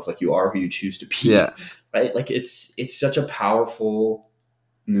tell myself, like, you are who you choose to yeah. be, right? Like it's such a powerful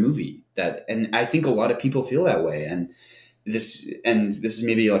movie that, and I think a lot of people feel that way. And this is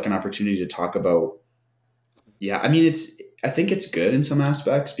maybe like an opportunity to talk about. Yeah, I mean, I think it's good in some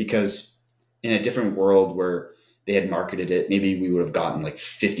aspects, because in a different world where they had marketed it, maybe we would have gotten like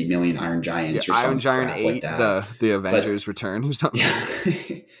 50 million Iron Yeah, Giants or Iron some Giant crap like 8, that. the But Avengers Return or something.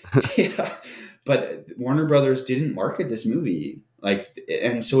 yeah, yeah. But Warner Brothers didn't market this movie like,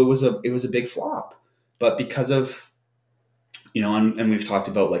 and so it was a big flop. But because of, you know, and we've talked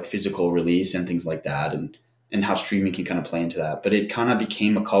about like physical release and things like that, and how streaming can kind of play into that. But it kind of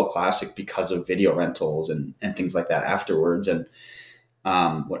became a cult classic because of video rentals and things like that afterwards. And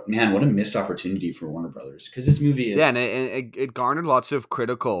what a missed opportunity for Warner Brothers, because this movie Yeah, and is, it garnered lots of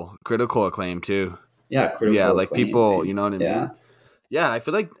critical acclaim too. yeah, Yeah, critical like acclaim. people, you know what I Yeah, mean? Yeah, I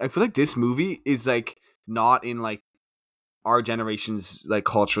feel like this movie is like not in like our generation's like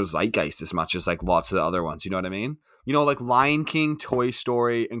cultural zeitgeist as much as like lots of the other ones. You know what I mean? You know, like Lion King, Toy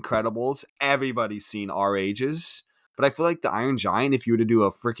Story, Incredibles. Everybody's seen our ages, but I feel like the Iron Giant, if you were to do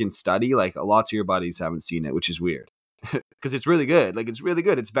a freaking study, like lots of your buddies haven't seen it, which is weird because it's really good. Like it's really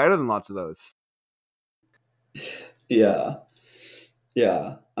good. It's better than lots of those. yeah,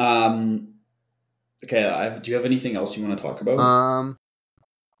 yeah. Okay, do you have anything else you want to talk about? Um,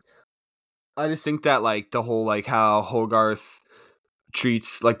 I just think that like the whole like how Hogarth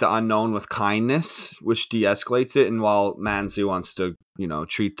treats like the unknown with kindness, which de-escalates it, and while Manzu wants to, you know,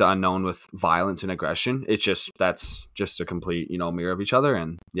 treat the unknown with violence and aggression, that's just a complete, you know, mirror of each other.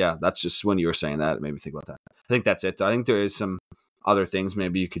 And yeah, that's just when you were saying that, it made me think about that. I think that's it though. I think there is some other things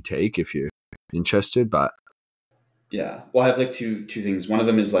maybe you could take if you're interested, but Yeah. Well, I have like two things. One of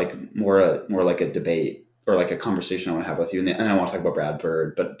them is like more like a debate or like a conversation I want to have with you, and I want to talk about Brad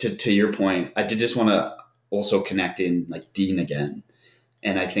Bird. But to your point, I did just want to also connect in like Dean again,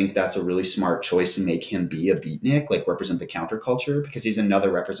 and I think that's a really smart choice to make him be a beatnik, like represent the counterculture, because he's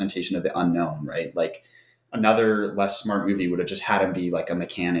another representation of the unknown, right? Like another less smart movie would have just had him be like a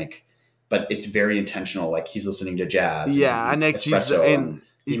mechanic, but it's very intentional. Like he's listening to jazz and yeah, drinking and like espresso, and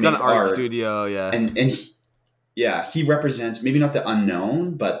he he's got makes an art art, studio, yeah. and yeah, he represents maybe not the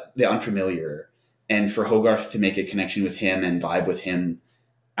unknown, but the unfamiliar. And for Hogarth to make a connection with him and vibe with him,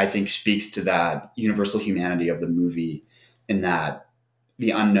 I think speaks to that universal humanity of the movie, in that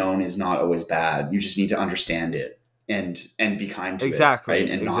the unknown is not always bad. You just need to understand it and be kind to it, right?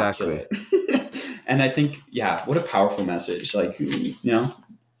 And not kill Exactly. it. And I think, yeah, what a powerful message. Like, you know,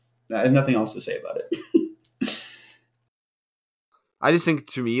 I have nothing else to say about it. I just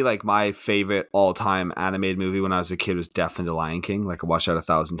think to me, like my favorite all-time animated movie when I was a kid was definitely The Lion King. Like I watched that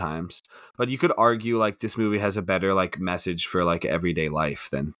 1,000 times. But you could argue like this movie has a better like message for like everyday life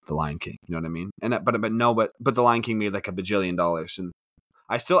than The Lion King. You know what I mean? And but The Lion King made like $1 billion, and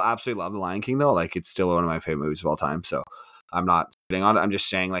I still absolutely love The Lion King though. Like it's still one of my favorite movies of all time. So I'm not getting on it. I'm just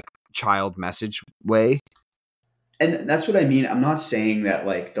saying like child message way. And that's what I mean. I'm not saying that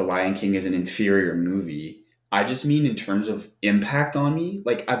like The Lion King is an inferior movie. I just mean in terms of impact on me.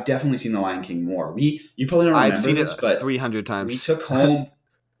 Like I've definitely seen The Lion King more. You probably don't I've remember seen it this, but 300 we times. took home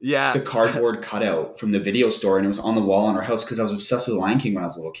Yeah. the cardboard cutout from the video store and it was on the wall in our house because I was obsessed with Lion King when I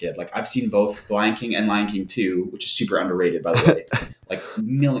was a little kid. Like I've seen both The Lion King and Lion King 2, which is super underrated by the way, like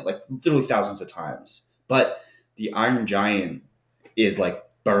million, like literally thousands of times. But the Iron Giant is like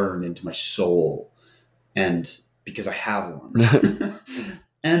burned into my soul, and because I have one.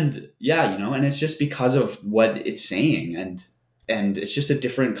 And yeah, and it's just because of what it's saying, and it's just a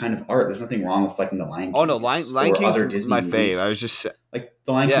different kind of art. There's nothing wrong with liking the Lion Oh no, King. Lion Or King's other Disney my fave. movies. I was just Like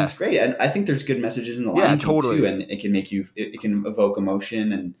the Lion yeah. King's great, and I think there's good messages in the Yeah, Lion King too, totally. and it can make you, it can evoke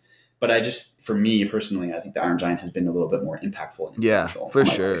emotion, and but I just, for me personally, I think the Iron Giant has been a little bit more impactful and Yeah, influential for on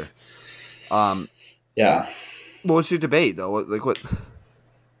my sure. life. Yeah. What's your debate though? What?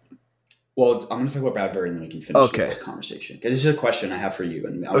 Well, I'm going to talk about Brad Bird, and then we can finish Okay. the conversation. Because this is a question I have for you,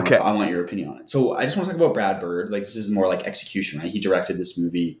 and Okay. I want your opinion on it. So I just want to talk about Brad Bird. Like, this is more like execution, right? He directed this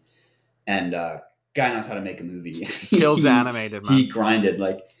movie, and guy knows how to make a movie. Kills animated, man. He grinded,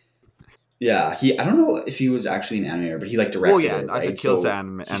 like, yeah. I don't know if he was actually an animator, but he like directed it. Right? I said kills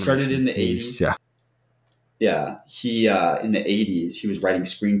He started in the 80s. Yeah. Yeah, he in the 80s he was writing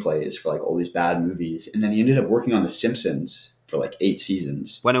screenplays for like all these bad movies, and then he ended up working on The Simpsons for like 8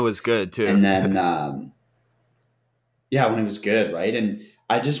 seasons. When it was good too. And then yeah, when it was good, right? And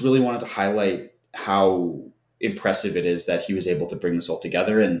I just really wanted to highlight how impressive it is that he was able to bring this all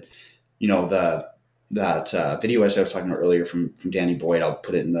together. And that video as I was talking about earlier from Danny Boyd, I'll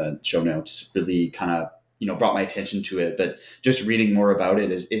put it in the show notes, really kind of brought my attention to it. But just reading more about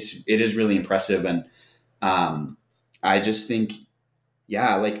it is really impressive. And I just think,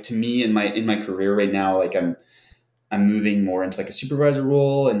 yeah, like to me in my career right now, like I'm moving more into like a supervisor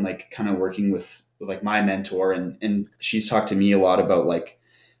role and like kind of working with like my mentor, and she's talked to me a lot about like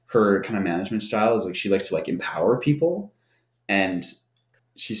her kind of management style is like she likes to like empower people. And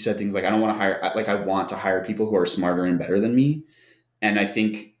she said things like, I don't want to hire, like I want to hire people who are smarter and better than me. And I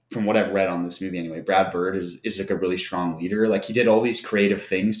think from what I've read on this movie anyway, Brad Bird is like a really strong leader. Like he did all these creative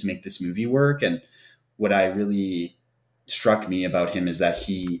things to make this movie work. And what I really struck me about him is that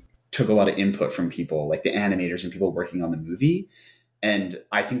he took a lot of input from people like the animators and people working on the movie. And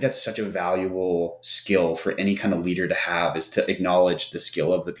I think that's such a valuable skill for any kind of leader to have, is to acknowledge the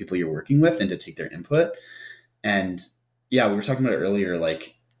skill of the people you're working with and to take their input. And yeah, we were talking about it earlier,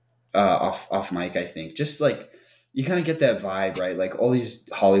 like off mic, I think just like you kind of get that vibe, right? Like all these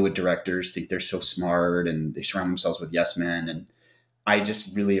Hollywood directors think they're so smart and they surround themselves with yes men. And I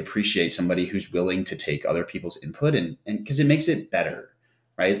just really appreciate somebody who's willing to take other people's input, and because it makes it better,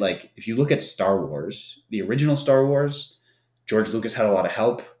 right? Like if you look at Star Wars, the original Star Wars, George Lucas had a lot of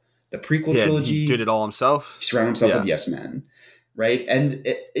help. The prequel trilogy, he did it all himself. He surrounded himself with yes men, right? And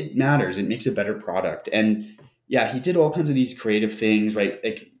it matters. It makes a better product. And yeah, he did all kinds of these creative things, right?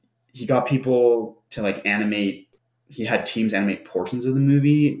 Like he got people to like animate. He had teams animate portions of the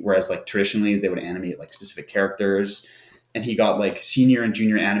movie, whereas like traditionally they would animate like specific characters. And he got like senior and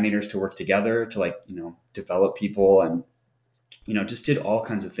junior animators to work together to like develop people, and just did all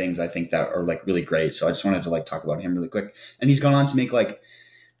kinds of things I think that are like really great. So I just wanted to like talk about him really quick. And he's gone on to make like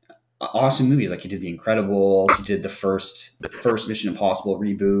awesome movies. Like he did The Incredibles. He did the first Mission Impossible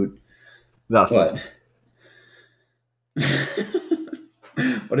reboot. That's what?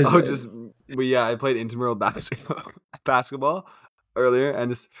 What is it? I played intramural basketball earlier, and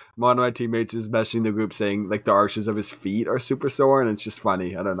just one of my teammates is messaging the group saying like the arches of his feet are super sore, and it's just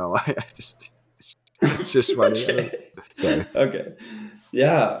funny. I don't know. It's just funny. Okay. Sorry. Okay.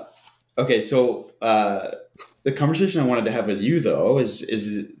 Yeah. Okay. So the conversation I wanted to have with you though is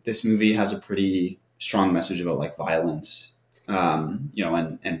this movie has a pretty strong message about like violence,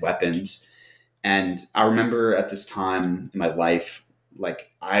 and weapons. And I remember at this time in my life,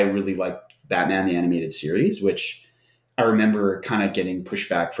 like I really liked Batman the Animated Series, which I remember kind of getting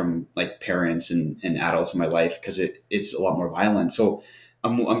pushback from like parents and adults in my life because it's a lot more violent. So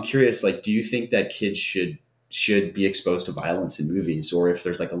I'm curious, like, do you think that kids should be exposed to violence in movies, or if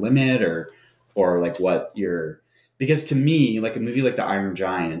there's like a limit, or like what you're, because to me, like a movie like The Iron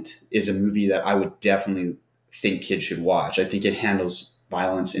Giant is a movie that I would definitely think kids should watch. I think it handles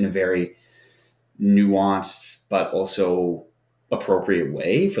violence in a very nuanced but also appropriate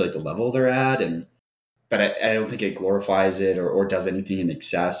way for like the level they're at, and but I don't think it glorifies it or does anything in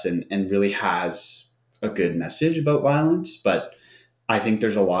excess, and really has a good message about violence. But I think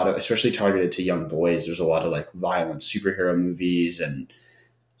there's a lot of, especially targeted to young boys, there's a lot of like violent superhero movies, and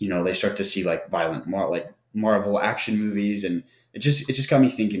they start to see like violent, more like Marvel action movies, and it just got me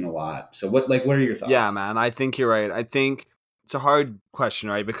thinking a lot. So what are your thoughts? Yeah, man, I think you're right. I think it's a hard question,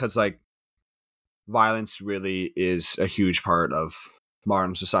 right? Because like violence really is a huge part of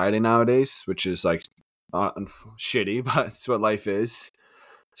modern society nowadays, which is like shitty, but it's what life is.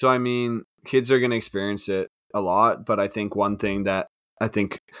 So I mean, kids are going to experience it a lot, but I think one thing that I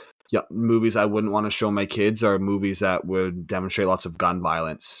think yeah, movies I wouldn't want to show my kids are movies that would demonstrate lots of gun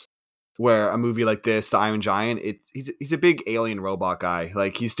violence. Where a movie like this, The Iron Giant, he's a big alien robot guy.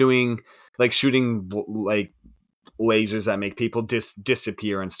 Like he's doing like shooting like lasers that make people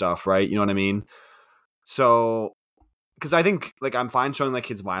disappear and stuff, right? You know what I mean? So because I think like I'm fine showing my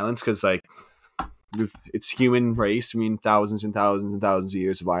kids violence because like it's human race. I mean, thousands and thousands and thousands of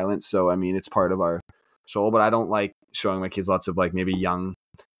years of violence. So I mean, it's part of our soul. But I don't like showing my kids lots of like maybe young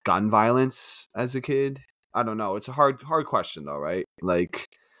gun violence as a kid. I don't know. It's a hard question though, right? Like,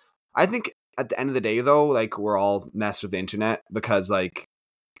 I think at the end of the day though, like we're all messed with the internet because like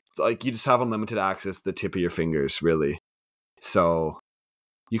you just have unlimited access to the tip of your fingers, really. So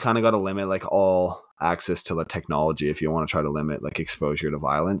you kind of got to limit like all access to the technology if you want to try to limit like exposure to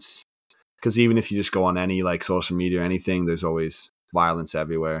violence. Because even if you just go on any like social media or anything, there's always violence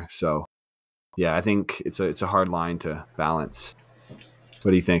everywhere. So yeah, I think it's a hard line to balance.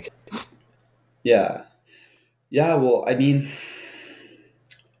 What do you think? Yeah. Yeah. Well, I mean,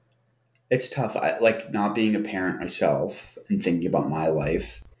 it's tough. I like not being a parent myself and thinking about my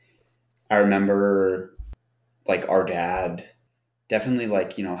life. I remember like our dad definitely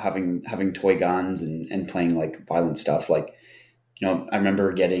like, having toy guns and playing like violent stuff. Like, I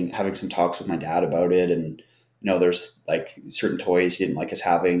remember having some talks with my dad about it, and there's like certain toys he didn't like us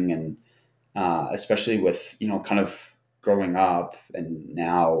having, and especially with kind of growing up and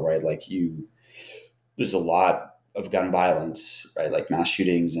now, right? Like there's a lot of gun violence, right? Like mass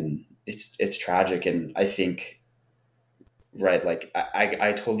shootings, and it's tragic. And I think, right, like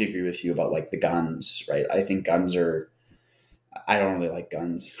I totally agree with you about like the guns, right? I think guns are. I don't really like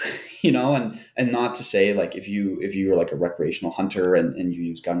guns, and not to say like if you are like a recreational hunter and you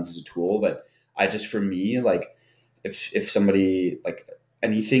use guns as a tool, but I just for me like if somebody like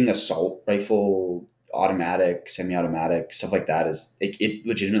anything assault rifle, automatic, semi-automatic stuff like that it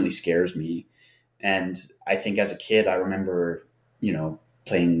legitimately scares me. And I think as a kid I remember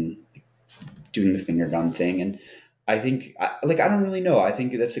playing, doing the finger gun thing. And I think I don't really know. I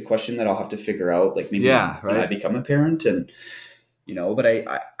think that's a question that I'll have to figure out like maybe Yeah, when I right. become a parent. And but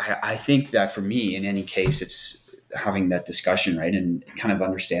I think that for me in any case it's having that discussion, right, and kind of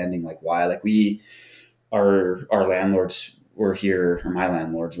understanding like why, like our landlords were here, or my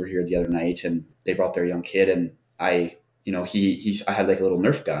landlords were here the other night, and they brought their young kid, and I I had like a little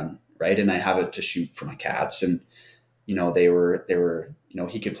Nerf gun, right, and I have it to shoot for my cats. And they were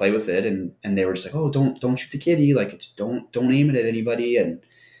he could play with it, and they were just like, oh, don't shoot the kitty, like it's don't aim it at anybody. And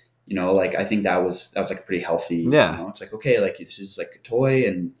like I think that was like a pretty healthy, Yeah. it's like, okay, like this is like a toy,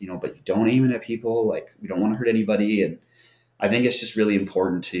 and but you don't aim it at people, like we don't want to hurt anybody. And I think it's just really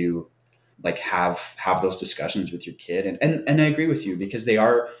important to like have those discussions with your kid. And I agree with you, because they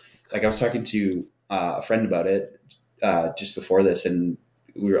are, like I was talking to a friend about it just before this, and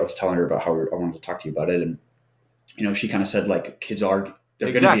I was telling her about how I wanted to talk to you about it. And she kind of said like kids are,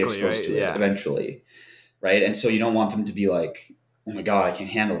 they're going to be Exactly, exposed right? to it Yeah. eventually, right? And so you don't want them to be like, oh my god, I can't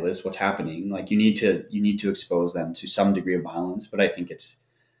handle this, what's happening. Like you need to expose them to some degree of violence. But I think it's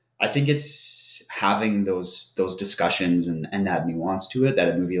having those discussions and that nuance to it that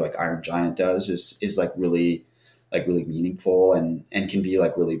a movie like Iron Giant does is like really meaningful and can be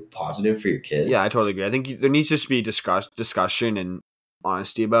like really positive for your Yeah, I kids. totally agree. I think there needs to just be discussion and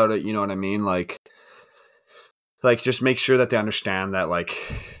honesty about it. You know what I mean? Like just make sure that they understand that like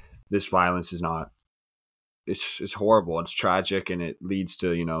this violence is not. It's horrible. It's tragic, and it leads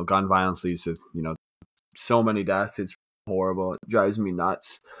to gun violence leads to so many deaths. It's horrible. It drives me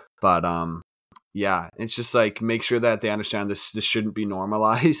nuts. But yeah, it's just like make sure that they understand this shouldn't be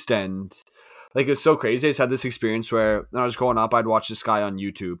normalized. And like it's so crazy. I just had this experience where when I was growing up, I'd watch this guy on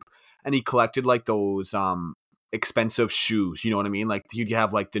YouTube, and he collected like those expensive shoes. You know what I mean? Like he'd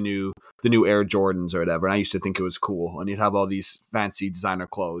have like the new Air Jordans or whatever. And I used to think it was cool. And he'd have all these fancy designer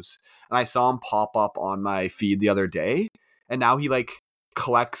clothes. And I saw him pop up on my feed the other day, and now he like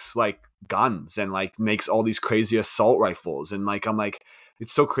collects like guns and like makes all these crazy assault rifles. And like I'm like,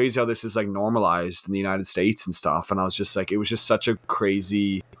 it's so crazy how this is like normalized in the United States and stuff. And I was just like, it was just such a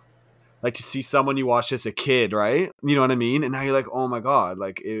crazy, like to see someone you watched as a kid, right? You know what I mean? And now you're like, oh my God,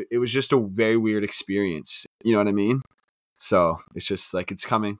 like it was just a very weird experience. You know what I mean? So it's just like, it's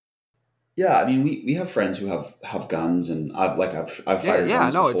coming. Yeah, I mean, we have friends who have guns, and I've Yeah. fired Yeah.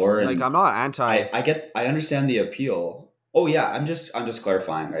 guns No, it's before. like, And I'm not anti. I understand the appeal. Oh yeah, I'm just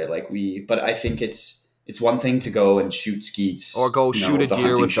clarifying, right? Like but I think it's one thing to go and shoot skeets Or go shoot a with a deer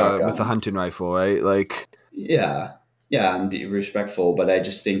hunting with a shotgun. hunting rifle, right? Like, Yeah, yeah, and be respectful. But I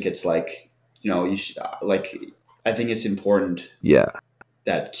just think it's like, you should like. I think it's important yeah,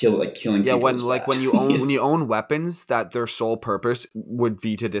 that killing yeah. people When is like bad. when you own weapons that their sole purpose would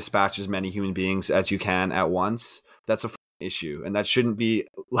be to dispatch as many human beings as you can at once, that's a issue, and that shouldn't be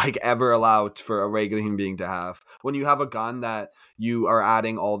like ever allowed for a regular human being to have. When you have a gun that you are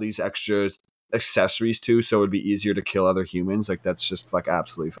adding all these extra accessories to, so it'd be easier to kill other humans, like that's just like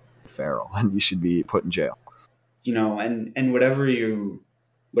absolutely feral, and you should be put in jail. And whatever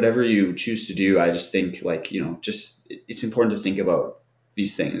you choose to do, I just think like just it's important to think about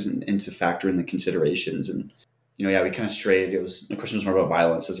these things and to factor in the considerations. And yeah, we kind of strayed. The question was more about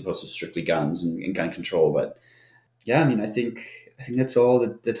violence as opposed to strictly guns and gun control. But yeah, I mean, I think that's all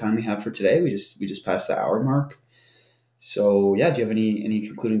the time we have for today. We just passed the hour mark. So yeah, do you have any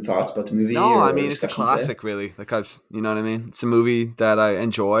concluding thoughts about the movie No, or I our mean it's a discussion today? classic, really. Like you know what I mean. It's a movie that I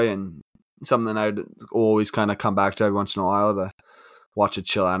enjoy and something I'd always kind of come back to every once in a while to watch a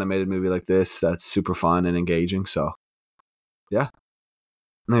chill animated movie like this. That's super fun and engaging. So yeah,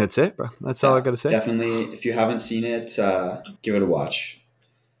 I think that's it, bro. That's all I Yeah, gotta say. definitely. If you haven't seen it, give it a watch.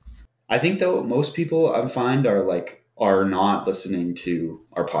 I think though most people I find are not listening to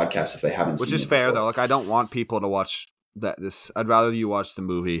our podcast if they haven't Which seen is it fair before. though. Like I don't want people to watch this. I'd rather you watch the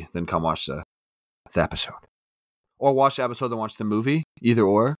movie than come watch the episode, or watch the episode than watch the movie. Either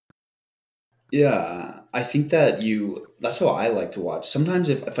or. Yeah, I think that's how I like to watch. Sometimes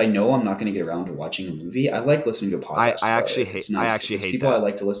if I know I'm not going to get around to watching a movie, I like listening to a podcast about it. It's I nice. If actually it's hate people I that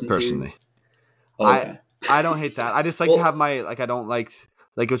like to listen to, personally. oh, I okay. I don't hate that. I just like to have Well, my like. I don't like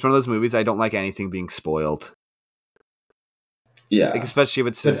it's one of those movies. I don't like anything being spoiled. Like yeah. especially if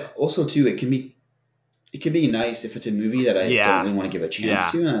it's But also too, it can be nice if it's a movie that I don't yeah really want to give a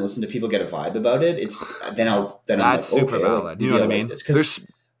chance yeah. to, and I listen to people get a vibe about it. Then I'm That's like, super okay, like valid. You know maybe what I I like mean? this because There's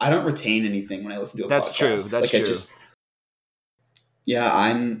I don't retain anything when I listen to a that's true. podcast. That's Like I true. just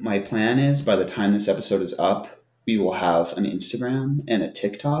Yeah, my plan is by the time this episode is up, we will have an Instagram and a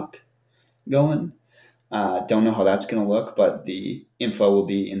TikTok going. Don't know how that's going to look, but the info will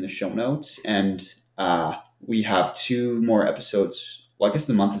be in the show notes. And we have two more episodes. Well, I guess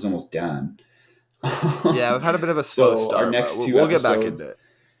the month is almost done. Yeah, we've had a bit of a slow So our start, but next two we'll get back episodes, into it.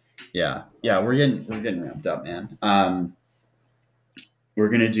 yeah, we're getting ramped up, man. We're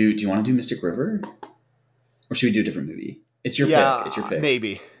gonna do. Do you want to do Mystic River, or should we do a different movie? It's your pick. It's your Yeah, pick.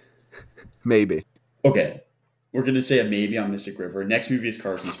 maybe. Okay, we're gonna say a maybe on Mystic River. Next movie is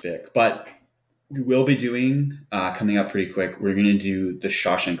Carson's pick, but we will be doing coming up pretty quick. We're gonna do the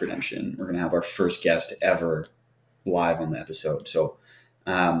Shawshank Redemption. We're gonna have our first guest ever live on the episode. So,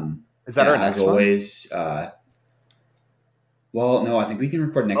 Is that our as next one? always, well, no, I think we can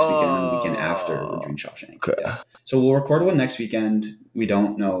record next weekend and the weekend after we're Oh, doing Shawshank. okay. Yeah, so we'll record one next weekend. We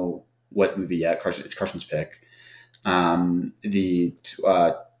don't know what movie yet. It's Carson's pick. The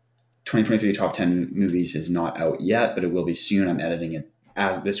 2023 top 10 movies is not out yet, but it will be soon. I'm editing it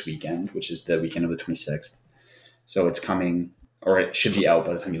as this weekend, which is the weekend of the 26th. So it's coming, or it should be out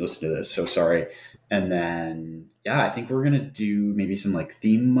by the time you listen to this. So sorry. And then, yeah, I think we're going to do maybe some like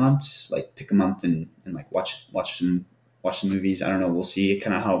theme months, like pick a month and like watch some movies. I don't know. We'll see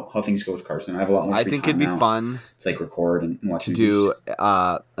kind of how things go with Carson. I have a lot more I free think it'd time be now fun to like record and watch to movies. do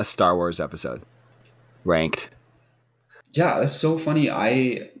a Star Wars episode ranked. Yeah, that's so funny.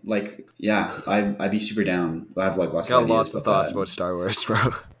 I'd be super down. I have like lots of Got ideas lots of about thoughts that. about Star Wars,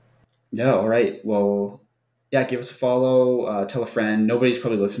 bro. Yeah, all right. Well, yeah, give us a follow. Tell a friend. Nobody's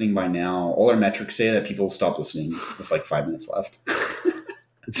probably listening by now. All our metrics say that people stop listening with like 5 minutes left.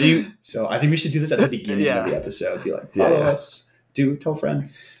 Do you? So I think we should do this at the beginning of the Yeah, episode. Be like, follow yeah. us. Tell a friend.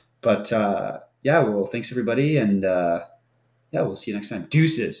 But yeah, well, thanks everybody, and yeah, we'll see you next time.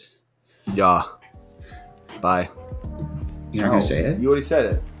 Deuces. Yeah. Bye. You're not gonna say it? You already said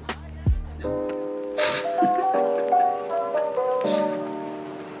it.